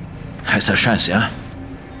 Heißer Scheiß, ja?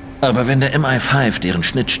 Aber wenn der MI5 deren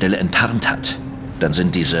Schnittstelle enttarnt hat, dann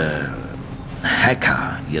sind diese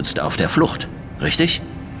Hacker jetzt auf der Flucht, richtig?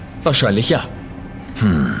 Wahrscheinlich ja.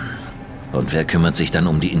 Und wer kümmert sich dann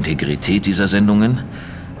um die Integrität dieser Sendungen,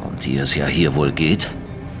 um die es ja hier wohl geht?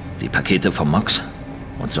 Die Pakete vom Mox?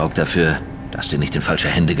 Und sorgt dafür, dass die nicht in falsche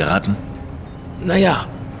Hände geraten? Naja,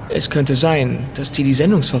 es könnte sein, dass die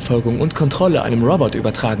Sendungsverfolgung und Kontrolle einem Robot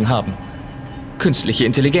übertragen haben. Künstliche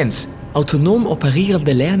Intelligenz, autonom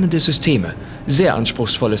operierende lernende Systeme, sehr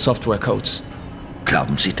anspruchsvolle Softwarecodes.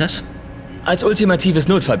 Glauben Sie das? Als ultimatives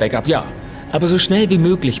Notfallbackup, ja. Aber so schnell wie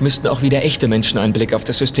möglich müssten auch wieder echte Menschen einen Blick auf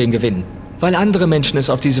das System gewinnen. Weil andere Menschen es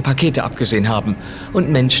auf diese Pakete abgesehen haben und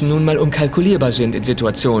Menschen nun mal unkalkulierbar sind in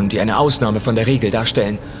Situationen, die eine Ausnahme von der Regel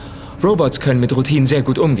darstellen. Robots können mit Routinen sehr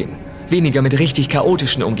gut umgehen. Weniger mit richtig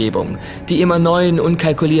chaotischen Umgebungen, die immer neuen,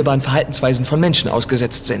 unkalkulierbaren Verhaltensweisen von Menschen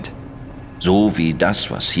ausgesetzt sind. So wie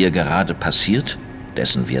das, was hier gerade passiert,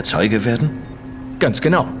 dessen wir Zeuge werden? Ganz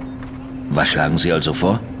genau. Was schlagen Sie also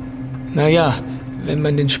vor? Naja, wenn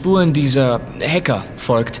man den Spuren dieser Hacker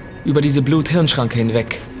folgt, über diese Blut-Hirn-Schranke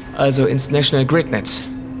hinweg, also ins National Grid-Netz.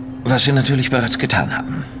 Was Sie natürlich bereits getan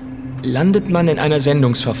haben. Landet man in einer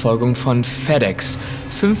Sendungsverfolgung von FedEx.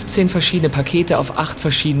 15 verschiedene Pakete auf 8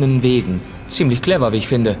 verschiedenen Wegen. Ziemlich clever, wie ich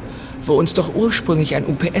finde. Wo uns doch ursprünglich ein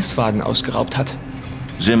UPS-Wagen ausgeraubt hat.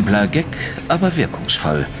 Simpler Gag, aber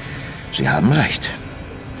wirkungsvoll. Sie haben recht.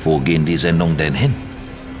 Wo gehen die Sendungen denn hin?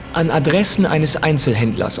 An Adressen eines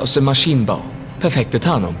Einzelhändlers aus dem Maschinenbau. Perfekte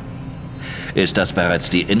Tarnung. Ist das bereits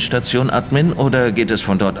die Endstation, Admin, oder geht es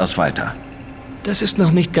von dort aus weiter? Das ist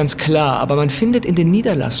noch nicht ganz klar, aber man findet in den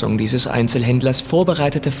Niederlassungen dieses Einzelhändlers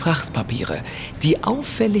vorbereitete Frachtpapiere, die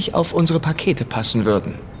auffällig auf unsere Pakete passen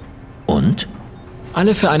würden. Und?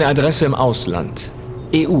 Alle für eine Adresse im Ausland.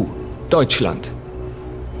 EU, Deutschland.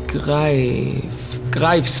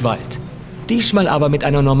 Greifswald. Diesmal aber mit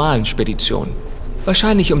einer normalen Spedition.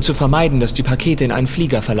 Wahrscheinlich, um zu vermeiden, dass die Pakete in einen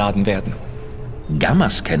Flieger verladen werden.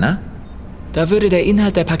 Gammascanner? Da würde der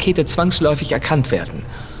Inhalt der Pakete zwangsläufig erkannt werden.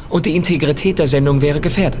 Und die Integrität der Sendung wäre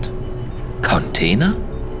gefährdet. Container?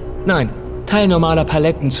 Nein, Teil normaler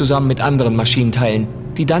Paletten zusammen mit anderen Maschinenteilen,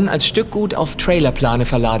 die dann als Stückgut auf Trailerplane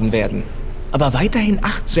verladen werden. Aber weiterhin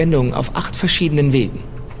 8 Sendungen auf 8 verschiedenen Wegen.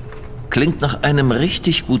 Klingt nach einem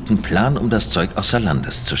richtig guten Plan, um das Zeug außer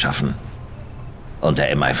Landes zu schaffen. Und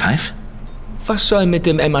der MI5? Was soll mit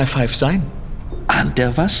dem MI5 sein? Ahnt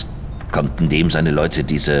der was? Konnten dem seine Leute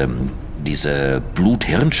diese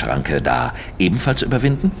Blut-Hirn-Schranke da ebenfalls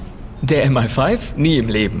überwinden? Der MI5? Nie im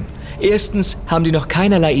Leben. Erstens haben die noch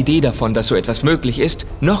keinerlei Idee davon, dass so etwas möglich ist,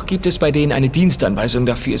 noch gibt es bei denen eine Dienstanweisung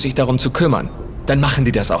dafür, sich darum zu kümmern. Dann machen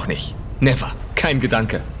die das auch nicht. Never. Kein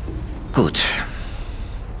Gedanke. Gut.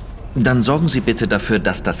 Dann sorgen Sie bitte dafür,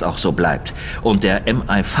 dass das auch so bleibt. Und der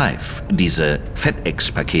MI5, diese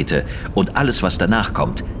FedEx-Pakete und alles, was danach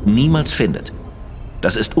kommt, niemals findet.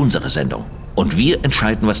 Das ist unsere Sendung. Und wir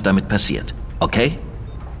entscheiden, was damit passiert. Okay?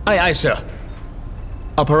 Aye, aye, Sir.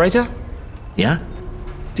 Operator? Ja?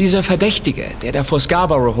 Dieser Verdächtige, der da vor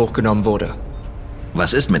Scarborough hochgenommen wurde.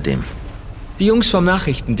 Was ist mit dem? Die Jungs vom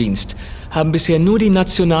Nachrichtendienst haben bisher nur die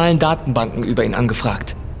nationalen Datenbanken über ihn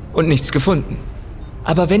angefragt. Und nichts gefunden.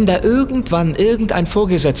 Aber wenn da irgendwann irgendein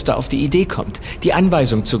Vorgesetzter auf die Idee kommt, die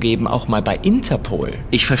Anweisung zu geben, auch mal bei Interpol...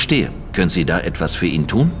 Ich verstehe. Können Sie da etwas für ihn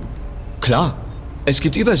tun? Klar. Es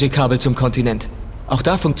gibt Überseekabel zum Kontinent. Auch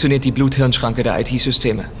da funktioniert die Blut-Hirn-Schranke der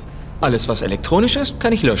IT-Systeme. Alles, was elektronisch ist,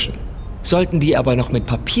 kann ich löschen. Sollten die aber noch mit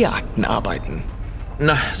Papierakten arbeiten.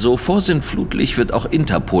 Na, so vorsinnflutlich wird auch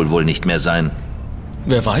Interpol wohl nicht mehr sein.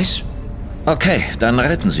 Wer weiß? Okay, dann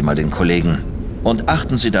retten Sie mal den Kollegen. Und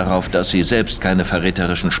achten Sie darauf, dass Sie selbst keine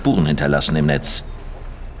verräterischen Spuren hinterlassen im Netz.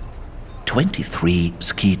 23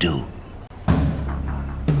 Ski-Doo.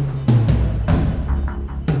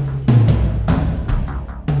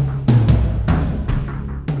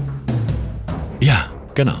 Ja,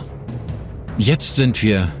 genau. Jetzt sind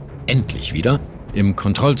wir endlich wieder im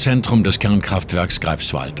Kontrollzentrum des Kernkraftwerks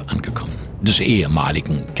Greifswald angekommen. Des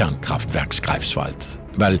ehemaligen Kernkraftwerks Greifswald.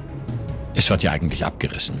 Weil es wird ja eigentlich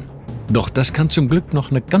abgerissen. Doch das kann zum Glück noch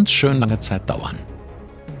eine ganz schön lange Zeit dauern.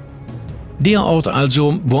 Der Ort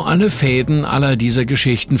also, wo alle Fäden aller dieser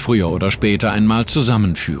Geschichten früher oder später einmal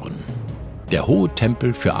zusammenführen. Der hohe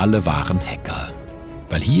Tempel für alle wahren Hacker.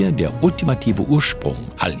 Weil hier der ultimative Ursprung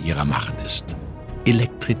all ihrer Macht ist.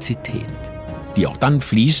 Elektrizität, die auch dann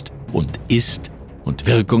fließt und ist und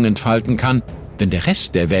Wirkung entfalten kann, wenn der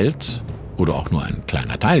Rest der Welt, oder auch nur ein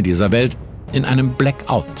kleiner Teil dieser Welt, in einem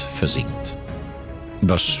Blackout versinkt.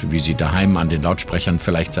 Was, wie Sie daheim an den Lautsprechern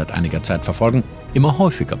vielleicht seit einiger Zeit verfolgen, immer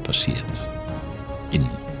häufiger passiert. In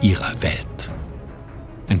Ihrer Welt.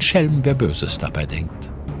 Ein Schelm, wer Böses dabei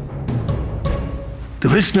denkt.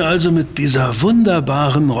 Du willst mir also mit dieser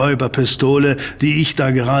wunderbaren Räuberpistole, die ich da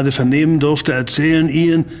gerade vernehmen durfte, erzählen,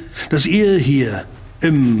 Ian, dass ihr hier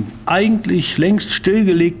im eigentlich längst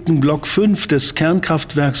stillgelegten Block 5 des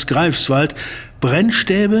Kernkraftwerks Greifswald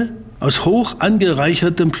Brennstäbe aus hoch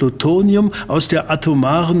angereichertem Plutonium aus der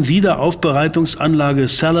atomaren Wiederaufbereitungsanlage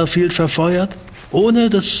Sellafield verfeuert, ohne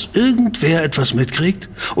dass irgendwer etwas mitkriegt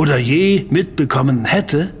oder je mitbekommen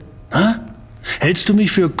hätte? Ha? Hältst du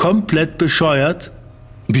mich für komplett bescheuert?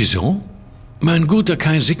 Wieso? Mein guter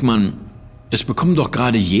Kai Sigmann, es bekommen doch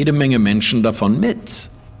gerade jede Menge Menschen davon mit.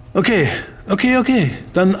 Okay,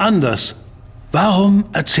 dann anders. Warum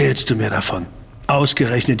erzählst du mir davon?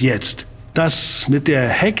 Ausgerechnet jetzt. Das mit der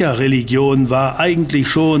Hacker-Religion war eigentlich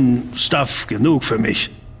schon Stuff genug für mich.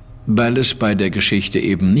 Weil es bei der Geschichte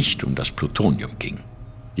eben nicht um das Plutonium ging.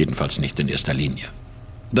 Jedenfalls nicht in erster Linie.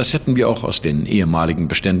 Das hätten wir auch aus den ehemaligen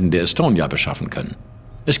Beständen der Estonia beschaffen können.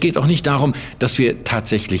 Es geht auch nicht darum, dass wir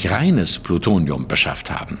tatsächlich reines Plutonium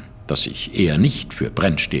beschafft haben, das sich eher nicht für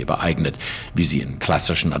Brennstäbe eignet, wie sie in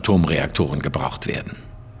klassischen Atomreaktoren gebraucht werden.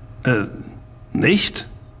 Nicht?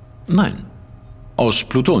 Nein. Aus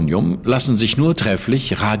Plutonium lassen sich nur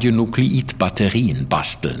trefflich Radionukleidbatterien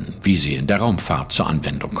basteln, wie sie in der Raumfahrt zur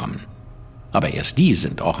Anwendung kommen. Aber erst die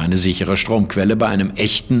sind auch eine sichere Stromquelle bei einem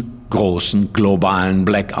echten, großen, globalen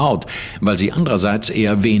Blackout, weil sie andererseits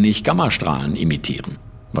eher wenig Gammastrahlen emittieren.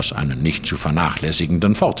 was einen nicht zu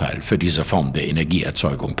vernachlässigenden Vorteil für diese Form der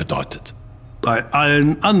Energieerzeugung bedeutet. Bei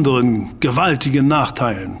allen anderen gewaltigen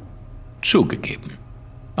Nachteilen. Zugegeben.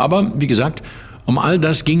 Aber, wie gesagt, um all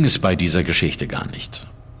das ging es bei dieser Geschichte gar nicht,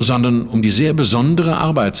 sondern um die sehr besondere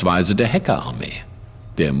Arbeitsweise der Hackerarmee,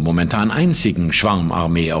 der momentan einzigen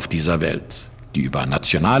Schwarmarmee auf dieser Welt, die über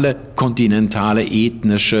nationale, kontinentale,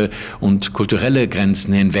 ethnische und kulturelle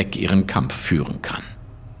Grenzen hinweg ihren Kampf führen kann.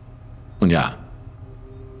 Und ja,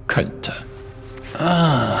 könnte.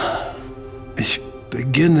 Ich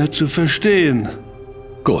beginne zu verstehen.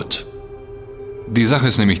 Gut. Die Sache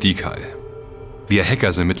ist nämlich die, Kai. Wir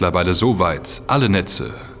Hacker sind mittlerweile so weit, alle Netze,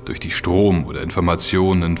 durch die Strom oder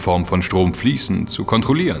Informationen in Form von Strom fließen, zu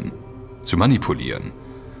kontrollieren, zu manipulieren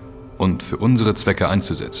und für unsere Zwecke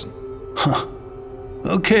einzusetzen.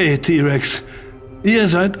 Okay, T-Rex. Ihr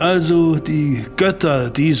seid also die Götter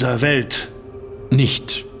dieser Welt.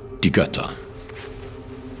 Nicht die Götter.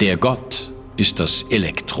 Der Gott ist das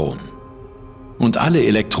Elektron. Und alle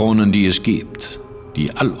Elektronen, die es gibt,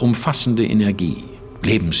 die allumfassende Energie,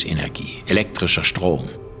 Lebensenergie, elektrischer Strom,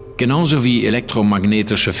 genauso wie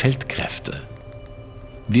elektromagnetische Feldkräfte.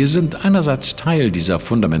 Wir sind einerseits Teil dieser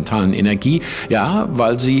fundamentalen Energie, ja,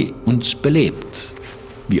 weil sie uns belebt,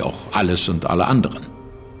 wie auch alles und alle anderen.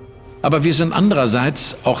 Aber wir sind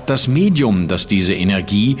andererseits auch das Medium, das diese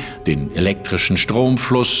Energie, den elektrischen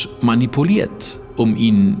Stromfluss, manipuliert, um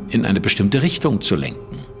ihn in eine bestimmte Richtung zu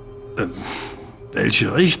lenken.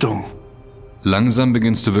 Welche Richtung? Langsam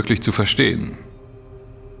beginnst du wirklich zu verstehen.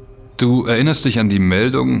 Du erinnerst dich an die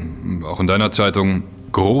Meldung, auch in deiner Zeitung,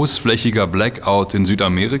 großflächiger Blackout in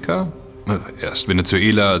Südamerika? Erst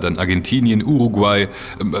Venezuela, dann Argentinien, Uruguay,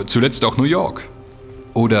 zuletzt auch New York.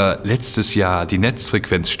 Oder letztes Jahr die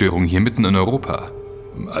Netzfrequenzstörung hier mitten in Europa,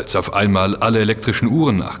 als auf einmal alle elektrischen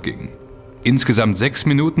Uhren nachgingen. Insgesamt 6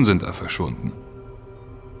 Minuten sind da verschwunden.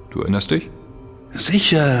 Du erinnerst dich?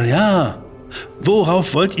 Sicher, ja.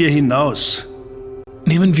 Worauf wollt ihr hinaus?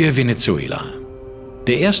 Nehmen wir Venezuela.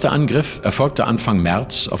 Der erste Angriff erfolgte Anfang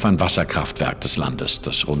März auf ein Wasserkraftwerk des Landes,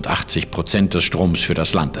 das rund 80% des Stroms für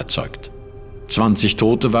das Land erzeugt. 20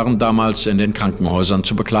 Tote waren damals in den Krankenhäusern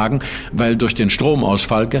zu beklagen, weil durch den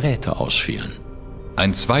Stromausfall Geräte ausfielen.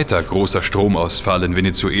 Ein zweiter großer Stromausfall in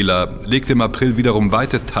Venezuela legte im April wiederum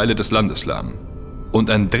weite Teile des Landes lahm. Und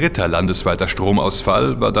ein dritter landesweiter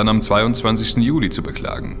Stromausfall war dann am 22. Juli zu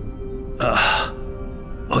beklagen.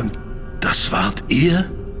 Und das wart ihr?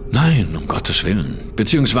 Nein, um Gottes Willen.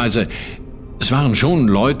 Beziehungsweise, es waren schon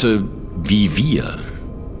Leute wie wir.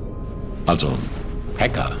 Also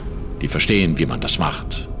Hacker, die verstehen, wie man das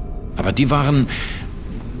macht. Aber die waren,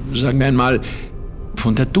 sagen wir einmal,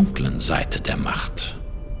 von der dunklen Seite der Macht.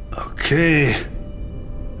 Okay.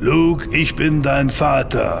 Luke, ich bin dein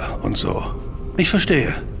Vater und so. Ich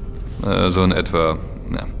verstehe. So in etwa,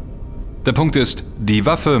 ja. Der Punkt ist, die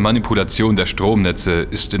Waffe Manipulation der Stromnetze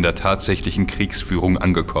ist in der tatsächlichen Kriegsführung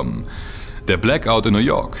angekommen. Der Blackout in New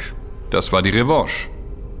York, das war die Revanche.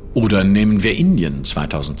 Oder nehmen wir Indien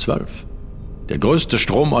 2012. Der größte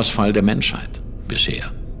Stromausfall der Menschheit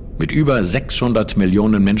bisher. Mit über 600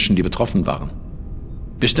 Millionen Menschen, die betroffen waren.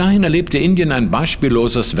 Bis dahin erlebte Indien ein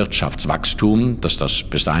beispielloses Wirtschaftswachstum, das das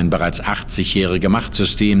bis dahin bereits 80-jährige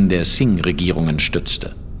Machtsystem der Singh-Regierungen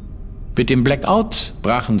stützte. Mit dem Blackout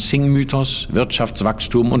brachen Singh-Mythos,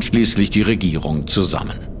 Wirtschaftswachstum und schließlich die Regierung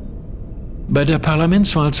zusammen. Bei der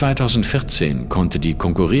Parlamentswahl 2014 konnte die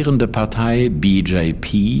konkurrierende Partei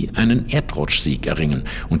BJP einen Erdrutschsieg erringen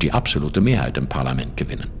und die absolute Mehrheit im Parlament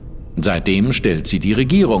gewinnen. Seitdem stellt sie die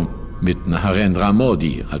Regierung mit Narendra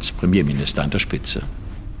Modi als Premierminister an der Spitze.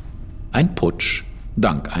 Ein Putsch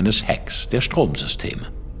dank eines Hacks der Stromsysteme.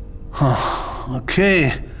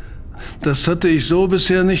 Okay, das hatte ich so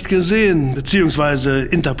bisher nicht gesehen, beziehungsweise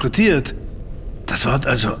interpretiert. Das wart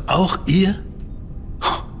also auch ihr?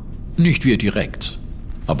 Nicht wir direkt,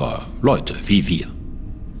 aber Leute wie wir.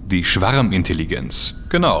 Die Schwarmintelligenz,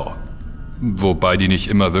 genau. Wobei die nicht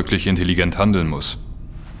immer wirklich intelligent handeln muss.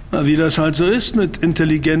 Na, wie das halt so ist mit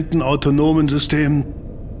intelligenten, autonomen Systemen.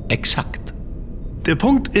 Exakt. Der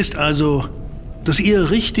Punkt ist also, dass ihr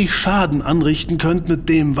richtig Schaden anrichten könnt mit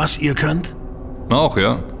dem, was ihr könnt? Auch,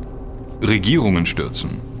 ja. Regierungen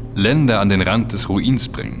stürzen, Länder an den Rand des Ruins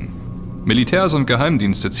bringen, Militärs und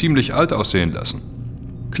Geheimdienste ziemlich alt aussehen lassen.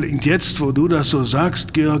 Klingt jetzt, wo du das so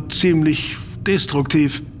sagst, Georg, ziemlich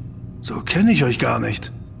destruktiv. So kenne ich euch gar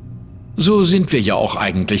nicht. So sind wir ja auch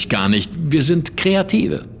eigentlich gar nicht. Wir sind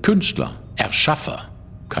Kreative, Künstler, Erschaffer,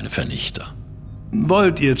 keine Vernichter.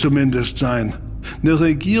 Wollt ihr zumindest sein. Eine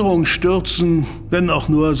Regierung stürzen, wenn auch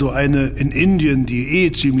nur so eine in Indien,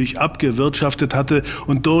 die ziemlich abgewirtschaftet hatte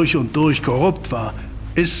und durch korrupt war,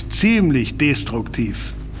 ist ziemlich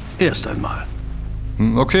destruktiv. Erst einmal.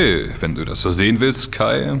 Okay, wenn du das so sehen willst,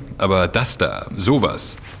 Kai. Aber das da,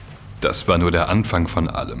 sowas, das war nur der Anfang von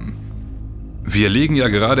allem. Wir legen ja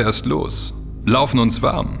gerade erst los, laufen uns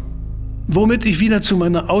warm. Womit ich wieder zu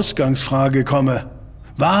meiner Ausgangsfrage komme.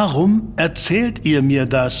 Warum erzählt ihr mir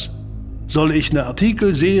das? Soll ich eine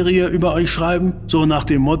Artikelserie über euch schreiben? So nach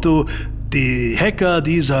dem Motto, die Hacker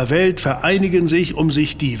dieser Welt vereinigen sich, um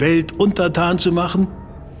sich die Welt untertan zu machen?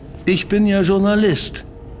 Ich bin ja Journalist.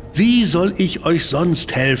 Wie soll ich euch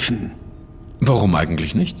sonst helfen? Warum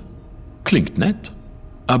eigentlich nicht? Klingt nett.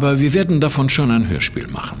 Aber wir werden davon schon ein Hörspiel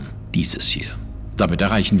machen. Dieses hier. Damit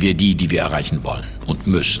erreichen wir die wir erreichen wollen und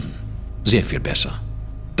müssen. Sehr viel besser.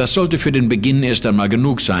 Das sollte für den Beginn erst einmal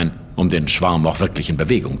genug sein, um den Schwarm auch wirklich in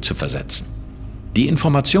Bewegung zu versetzen. Die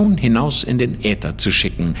Information hinaus in den Äther zu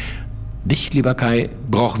schicken. Dich, lieber Kai,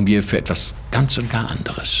 brauchen wir für etwas ganz und gar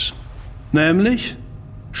anderes. Nämlich?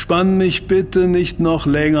 Spann mich bitte nicht noch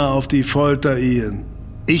länger auf die Folter, Ian.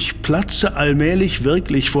 Ich platze allmählich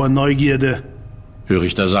wirklich vor Neugierde. Höre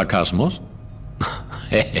ich da Sarkasmus?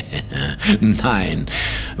 Nein,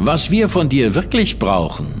 was wir von dir wirklich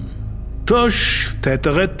brauchen, Tusch,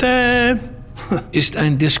 täterete, ist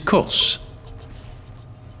ein Diskurs.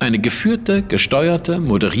 Eine geführte, gesteuerte,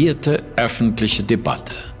 moderierte, öffentliche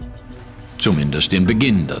Debatte. Zumindest den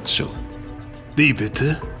Beginn dazu. Wie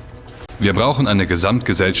bitte? Wir brauchen eine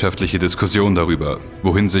gesamtgesellschaftliche Diskussion darüber,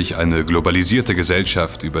 wohin sich eine globalisierte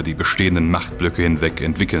Gesellschaft über die bestehenden Machtblöcke hinweg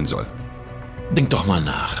entwickeln soll. Denk doch mal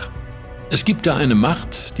nach. Es gibt da eine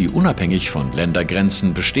Macht, die unabhängig von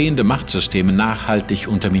Ländergrenzen bestehende Machtsysteme nachhaltig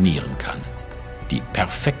unterminieren kann. Die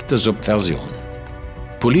perfekte Subversion.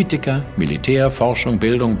 Politiker, Militär, Forschung,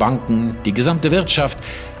 Bildung, Banken, die gesamte Wirtschaft,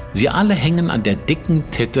 sie alle hängen an der dicken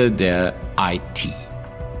Titte der IT.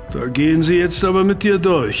 Da gehen sie jetzt aber mit dir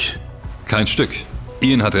durch. Kein Stück.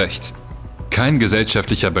 Ian hat recht. Kein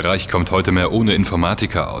gesellschaftlicher Bereich kommt heute mehr ohne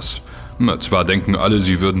Informatiker aus. Zwar denken alle,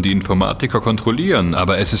 sie würden die Informatiker kontrollieren,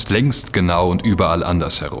 aber es ist längst genau und überall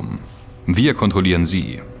andersherum. Wir kontrollieren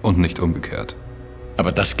sie und nicht umgekehrt.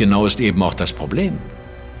 Aber das genau ist eben auch das Problem.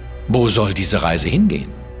 Wo soll diese Reise hingehen?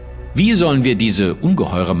 Wie sollen wir diese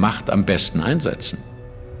ungeheure Macht am besten einsetzen?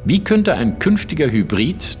 Wie könnte ein künftiger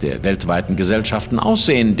Hybrid der weltweiten Gesellschaften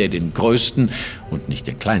aussehen, der den größten und nicht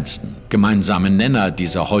den kleinsten gemeinsamen Nenner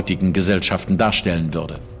dieser heutigen Gesellschaften darstellen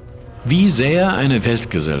würde? Wie sähe eine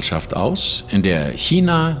Weltgesellschaft aus, in der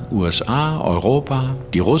China, USA, Europa,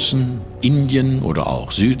 die Russen, Indien oder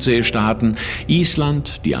auch Südseestaaten,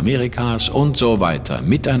 Island, die Amerikas und so weiter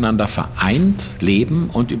miteinander vereint leben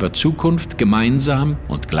und über Zukunft gemeinsam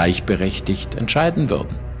und gleichberechtigt entscheiden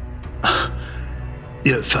würden?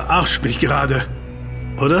 Ihr verarscht mich gerade,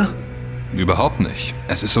 oder? Überhaupt nicht.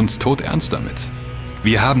 Es ist uns todernst damit.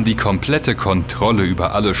 Wir haben die komplette Kontrolle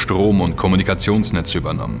über alle Strom- und Kommunikationsnetze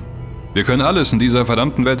übernommen. Wir können alles in dieser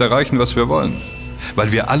verdammten Welt erreichen, was wir wollen.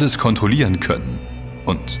 Weil wir alles kontrollieren können.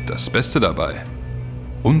 Und das Beste dabei,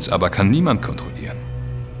 uns aber kann niemand kontrollieren.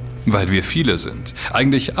 Weil wir viele sind.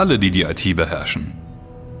 Eigentlich alle, die die IT beherrschen.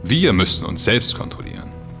 Wir müssten uns selbst kontrollieren.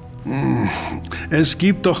 Es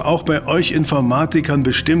gibt doch auch bei euch Informatikern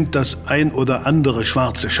bestimmt das ein oder andere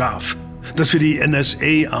schwarze Schaf, das für die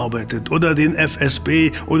NSA arbeitet oder den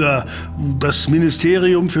FSB oder das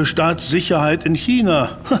Ministerium für Staatssicherheit in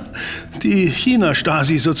China. Die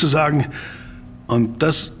China-Stasi sozusagen. Und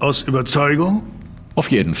das aus Überzeugung?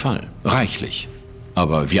 Auf jeden Fall, reichlich.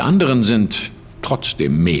 Aber wir anderen sind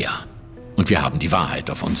trotzdem mehr. Und wir haben die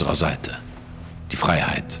Wahrheit auf unserer Seite. Die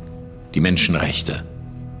Freiheit, die Menschenrechte.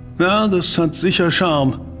 Ja, das hat sicher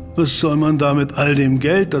Charme. Was soll man da mit all dem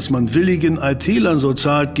Geld, das man willigen IT-Lern so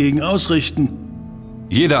zahlt, gegen ausrichten?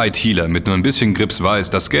 Jeder ITler mit nur ein bisschen Grips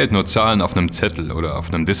weiß, dass Geld nur Zahlen auf einem Zettel oder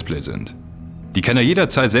auf einem Display sind. Die kann er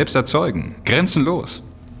jederzeit selbst erzeugen, grenzenlos.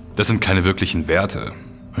 Das sind keine wirklichen Werte,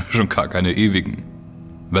 schon gar keine ewigen.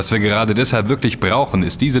 Was wir gerade deshalb wirklich brauchen,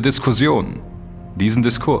 ist diese Diskussion, diesen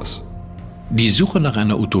Diskurs. Die Suche nach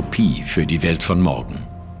einer Utopie für die Welt von morgen,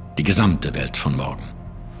 die gesamte Welt von morgen.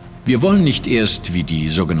 Wir wollen nicht erst, wie die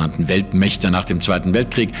sogenannten Weltmächte nach dem Zweiten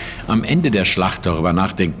Weltkrieg, am Ende der Schlacht darüber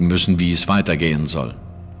nachdenken müssen, wie es weitergehen soll,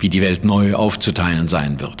 wie die Welt neu aufzuteilen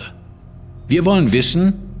sein würde. Wir wollen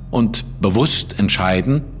wissen und bewusst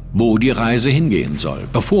entscheiden, wo die Reise hingehen soll,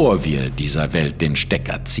 bevor wir dieser Welt den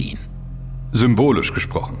Stecker ziehen. Symbolisch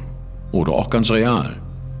gesprochen. Oder auch ganz real.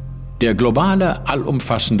 Der globale,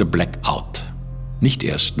 allumfassende Blackout. Nicht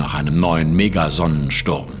erst nach einem neuen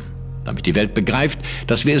Megasonnensturm. Damit die Welt begreift,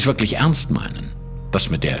 dass wir es wirklich ernst meinen. Das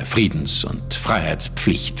mit der Friedens- und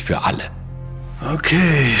Freiheitspflicht für alle.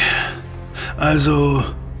 Okay, also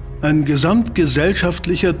ein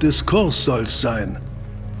gesamtgesellschaftlicher Diskurs soll's sein.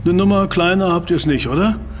 Eine Nummer kleiner habt ihr's nicht,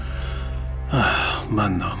 oder? Ach,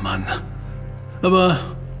 Mann, oh Mann. Aber,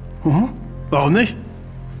 warum nicht?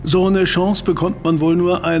 So eine Chance bekommt man wohl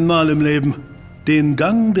nur einmal im Leben. Den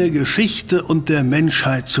Gang der Geschichte und der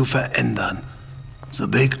Menschheit zu verändern. The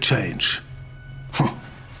Big Change.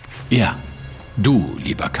 Ja, du,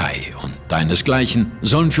 lieber Kai, und deinesgleichen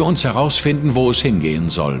sollen für uns herausfinden, wo es hingehen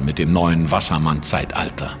soll mit dem neuen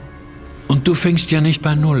Wassermann-Zeitalter. Und du fängst ja nicht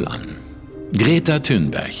bei Null an. Greta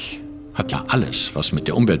Thunberg hat ja alles, was mit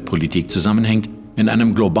der Umweltpolitik zusammenhängt, in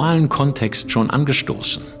einem globalen Kontext schon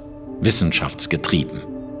angestoßen. Wissenschaftsgetrieben.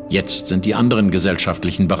 Jetzt sind die anderen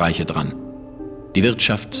gesellschaftlichen Bereiche dran. Die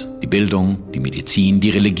Wirtschaft, die Bildung, die Medizin, die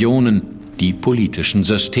Religionen, die politischen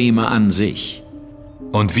Systeme an sich.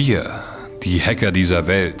 Und wir, die Hacker dieser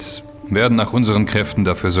Welt, werden nach unseren Kräften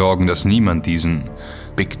dafür sorgen, dass niemand diesen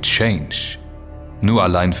Big Change nur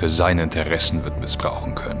allein für seine Interessen wird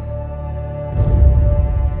missbrauchen können.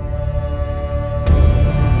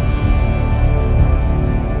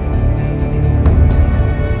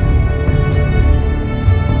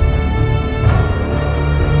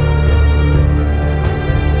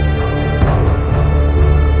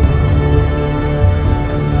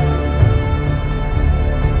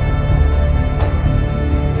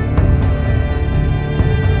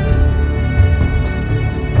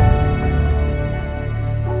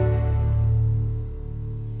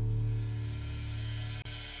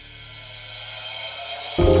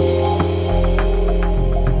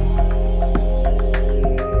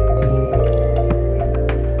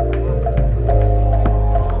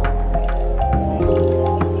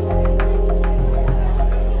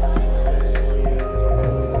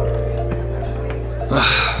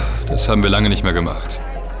 Das haben wir lange nicht mehr gemacht.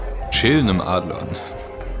 Chillen im Adlon.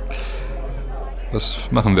 Was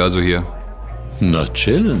machen wir also hier? Na,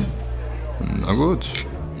 chillen. Na gut.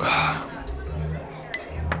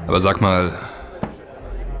 Aber sag mal,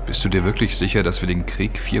 bist du dir wirklich sicher, dass wir den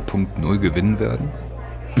Krieg 4.0 gewinnen werden?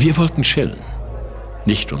 Wir wollten chillen.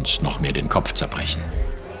 Nicht uns noch mehr den Kopf zerbrechen.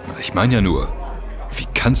 Ich meine ja nur, wie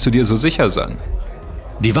kannst du dir so sicher sein?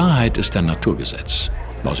 Die Wahrheit ist ein Naturgesetz,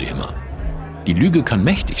 war sie immer. Die Lüge kann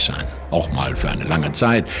mächtig sein, auch mal für eine lange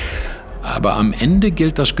Zeit. Aber am Ende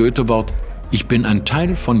gilt das Goethe-Wort: Ich bin ein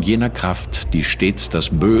Teil von jener Kraft, die stets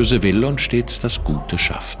das Böse will und stets das Gute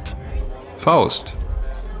schafft. Faust.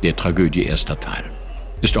 Der Tragödie erster Teil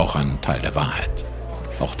ist auch ein Teil der Wahrheit.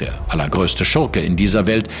 Auch der allergrößte Schurke in dieser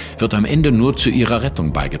Welt wird am Ende nur zu ihrer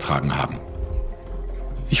Rettung beigetragen haben.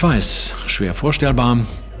 Ich weiß, schwer vorstellbar,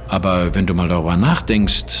 aber wenn du mal darüber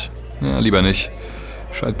nachdenkst... Ja, lieber nicht.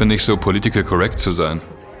 Scheint mir nicht so political correct zu sein.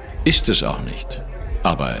 Ist es auch nicht.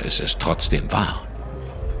 Aber es ist trotzdem wahr.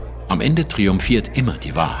 Am Ende triumphiert immer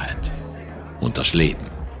die Wahrheit. Und das Leben.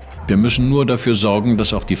 Wir müssen nur dafür sorgen,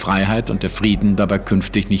 dass auch die Freiheit und der Frieden dabei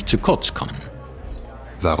künftig nicht zu kurz kommen.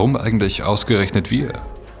 Warum eigentlich ausgerechnet wir?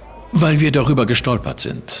 Weil wir darüber gestolpert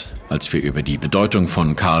sind, als wir über die Bedeutung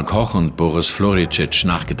von Karl Koch und Boris Floricic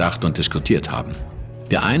nachgedacht und diskutiert haben.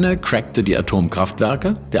 Der eine crackte die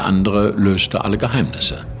Atomkraftwerke, der andere löste alle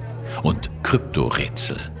Geheimnisse. Und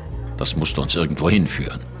Kryptorätsel, das musste uns irgendwo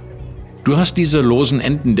hinführen. Du hast diese losen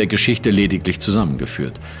Enden der Geschichte lediglich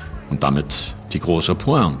zusammengeführt und damit die große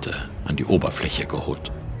Pointe an die Oberfläche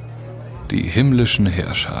geholt. Die himmlischen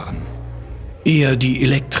Heerscharen. Eher die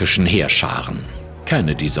elektrischen Heerscharen.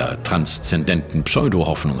 Keine dieser transzendenten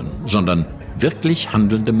Pseudo-Hoffnungen, sondern wirklich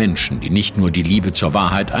handelnde Menschen, die nicht nur die Liebe zur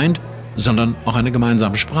Wahrheit eint, sondern auch eine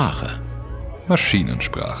gemeinsame Sprache.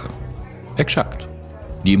 Maschinensprache. Exakt.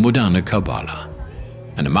 Die moderne Kabbala.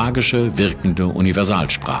 Eine magische, wirkende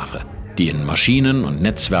Universalsprache, die in Maschinen und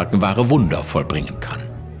Netzwerken wahre Wunder vollbringen kann.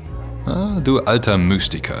 Ah, du alter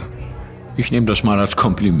Mystiker. Ich nehme das mal als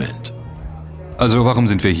Kompliment. Also warum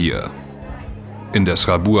sind wir hier? In der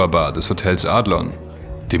Srabua-Bar des Hotels Adlon,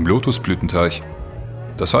 dem Lotusblütenteich.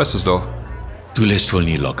 Das heißt es doch. Du lässt wohl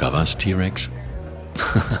nie locker, was, T-Rex?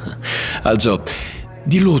 Also,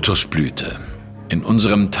 die Lotusblüte. In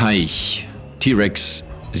unserem Teich. T-Rex,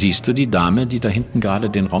 siehst du die Dame, die da hinten gerade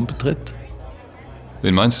den Raum betritt?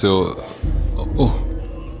 Wen meinst du? Oh.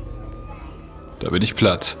 Da bin ich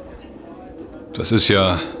platt. Das ist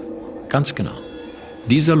ja... Ganz genau.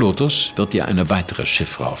 Dieser Lotus wird dir eine weitere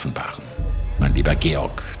Chiffre offenbaren. Mein lieber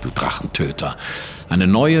Georg, du Drachentöter. Eine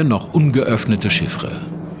neue, noch ungeöffnete Chiffre.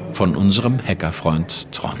 Von unserem Hackerfreund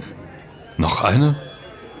Tron. Noch eine?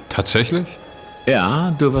 Tatsächlich?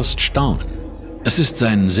 Ja, du wirst staunen. Es ist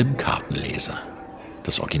sein SIM-Kartenleser.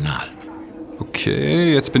 Das Original.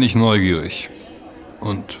 Okay, jetzt bin ich neugierig.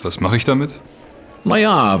 Und was mache ich damit?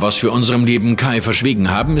 Naja, was wir unserem lieben Kai verschwiegen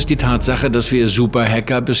haben, ist die Tatsache, dass wir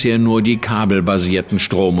Superhacker bisher nur die kabelbasierten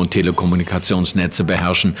Strom- und Telekommunikationsnetze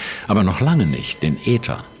beherrschen, aber noch lange nicht den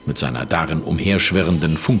Äther. mit seiner darin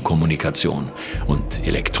umherschwirrenden Funkkommunikation und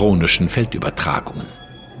elektronischen Feldübertragungen.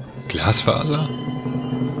 Glasfaser?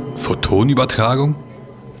 Photonübertragung?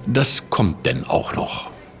 Das kommt denn auch noch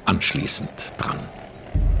anschließend dran.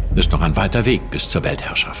 Ist noch ein weiter Weg bis zur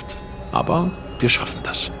Weltherrschaft. Aber wir schaffen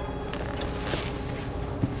das.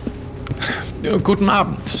 Ja, guten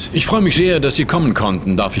Abend. Ich freue mich sehr, dass Sie kommen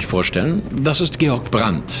konnten. Darf ich vorstellen? Das ist Georg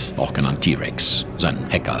Brandt, auch genannt T-Rex, sein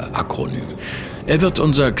Hacker-Akronym. Er wird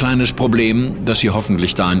unser kleines Problem, das Sie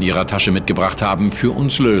hoffentlich da in Ihrer Tasche mitgebracht haben, für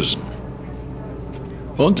uns lösen.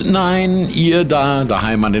 Und nein, ihr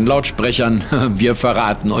daheim an den Lautsprechern, wir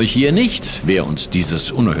verraten euch hier nicht, wer uns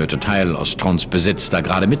dieses unerhörte Teil aus Trons Besitz da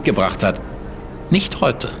gerade mitgebracht hat. Nicht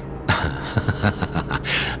heute.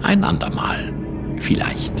 Ein andermal.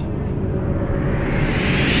 Vielleicht.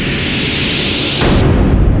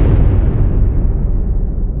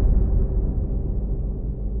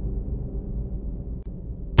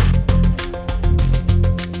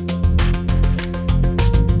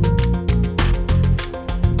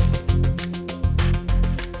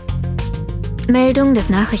 Meldung des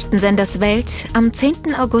Nachrichtensenders Welt am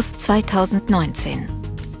 10. August 2019.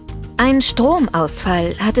 Ein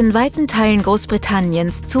Stromausfall hat in weiten Teilen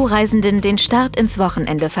Großbritanniens Zureisenden den Start ins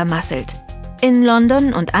Wochenende vermasselt. In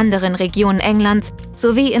London und anderen Regionen Englands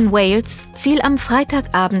sowie in Wales fiel am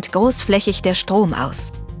Freitagabend großflächig der Strom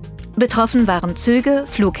aus. Betroffen waren Züge,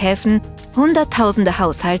 Flughäfen, Hunderttausende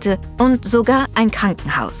Haushalte und sogar ein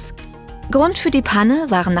Krankenhaus. Grund für die Panne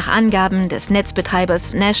waren nach Angaben des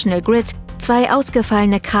Netzbetreibers National Grid 2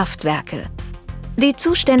 ausgefallene Kraftwerke. Die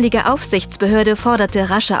zuständige Aufsichtsbehörde forderte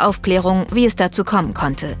rasche Aufklärung, wie es dazu kommen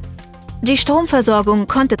konnte. Die Stromversorgung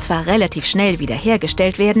konnte zwar relativ schnell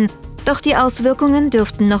wiederhergestellt werden, doch die Auswirkungen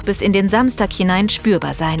dürften noch bis in den Samstag hinein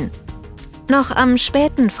spürbar sein. Noch am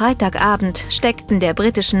späten Freitagabend steckten der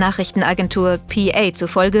britischen Nachrichtenagentur PA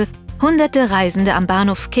zufolge hunderte Reisende am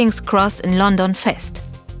Bahnhof King's Cross in London fest.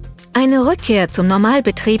 Eine Rückkehr zum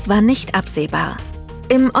Normalbetrieb war nicht absehbar.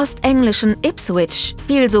 Im ostenglischen Ipswich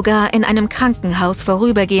fiel sogar in einem Krankenhaus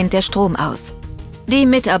vorübergehend der Strom aus. Die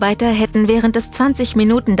Mitarbeiter hätten während des 20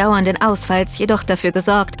 Minuten dauernden Ausfalls jedoch dafür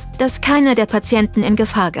gesorgt, dass keiner der Patienten in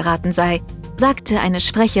Gefahr geraten sei, sagte eine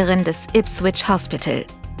Sprecherin des Ipswich Hospital.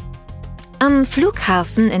 Am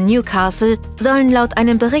Flughafen in Newcastle sollen laut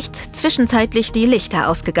einem Bericht zwischenzeitlich die Lichter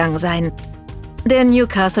ausgegangen sein. Der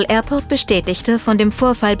Newcastle Airport bestätigte, von dem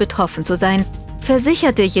Vorfall betroffen zu sein,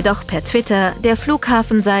 versicherte jedoch per Twitter, der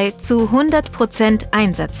Flughafen sei zu 100%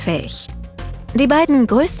 einsatzfähig. Die beiden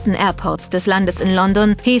größten Airports des Landes in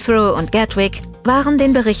London, Heathrow und Gatwick, waren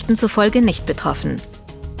den Berichten zufolge nicht betroffen.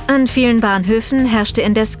 An vielen Bahnhöfen herrschte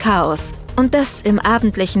indes Chaos, und das im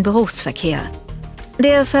abendlichen Berufsverkehr.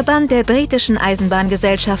 Der Verband der britischen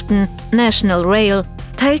Eisenbahngesellschaften, National Rail,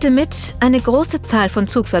 teilte mit, eine große Zahl von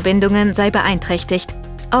Zugverbindungen sei beeinträchtigt,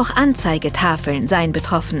 auch Anzeigetafeln seien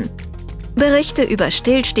betroffen. Berichte über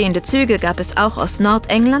stillstehende Züge gab es auch aus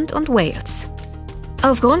Nordengland und Wales.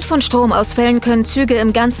 Aufgrund von Stromausfällen können Züge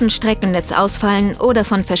im ganzen Streckennetz ausfallen oder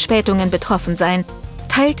von Verspätungen betroffen sein,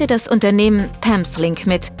 teilte das Unternehmen Thameslink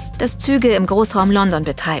mit, das Züge im Großraum London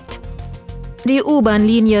betreibt. Die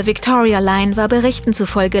U-Bahn-Linie Victoria Line war Berichten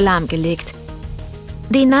zufolge lahmgelegt.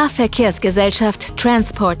 Die Nahverkehrsgesellschaft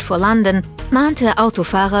Transport for London mahnte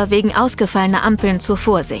Autofahrer wegen ausgefallener Ampeln zur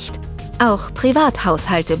Vorsicht. Auch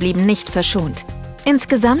Privathaushalte blieben nicht verschont.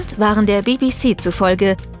 Insgesamt waren der BBC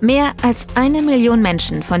zufolge mehr als 1 Million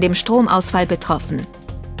Menschen von dem Stromausfall betroffen.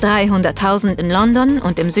 300.000 in London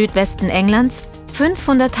und im Südwesten Englands,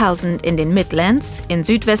 500.000 in den Midlands, in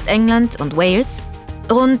Südwestengland und Wales,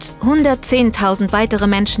 rund 110.000 weitere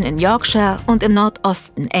Menschen in Yorkshire und im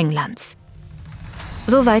Nordosten Englands.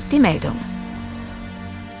 Soweit die Meldung.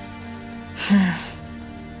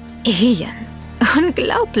 Ian,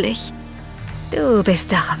 unglaublich. Du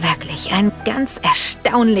bist doch wirklich ein ganz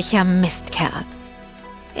erstaunlicher Mistkerl.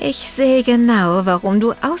 Ich sehe genau, warum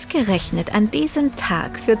du ausgerechnet an diesem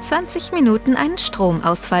Tag für 20 Minuten einen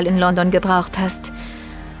Stromausfall in London gebraucht hast.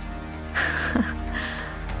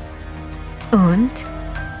 Und?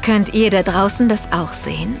 Könnt ihr da draußen das auch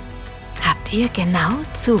sehen? Habt ihr genau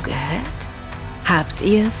zugehört? Habt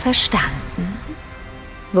ihr verstanden,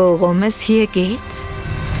 worum es hier geht?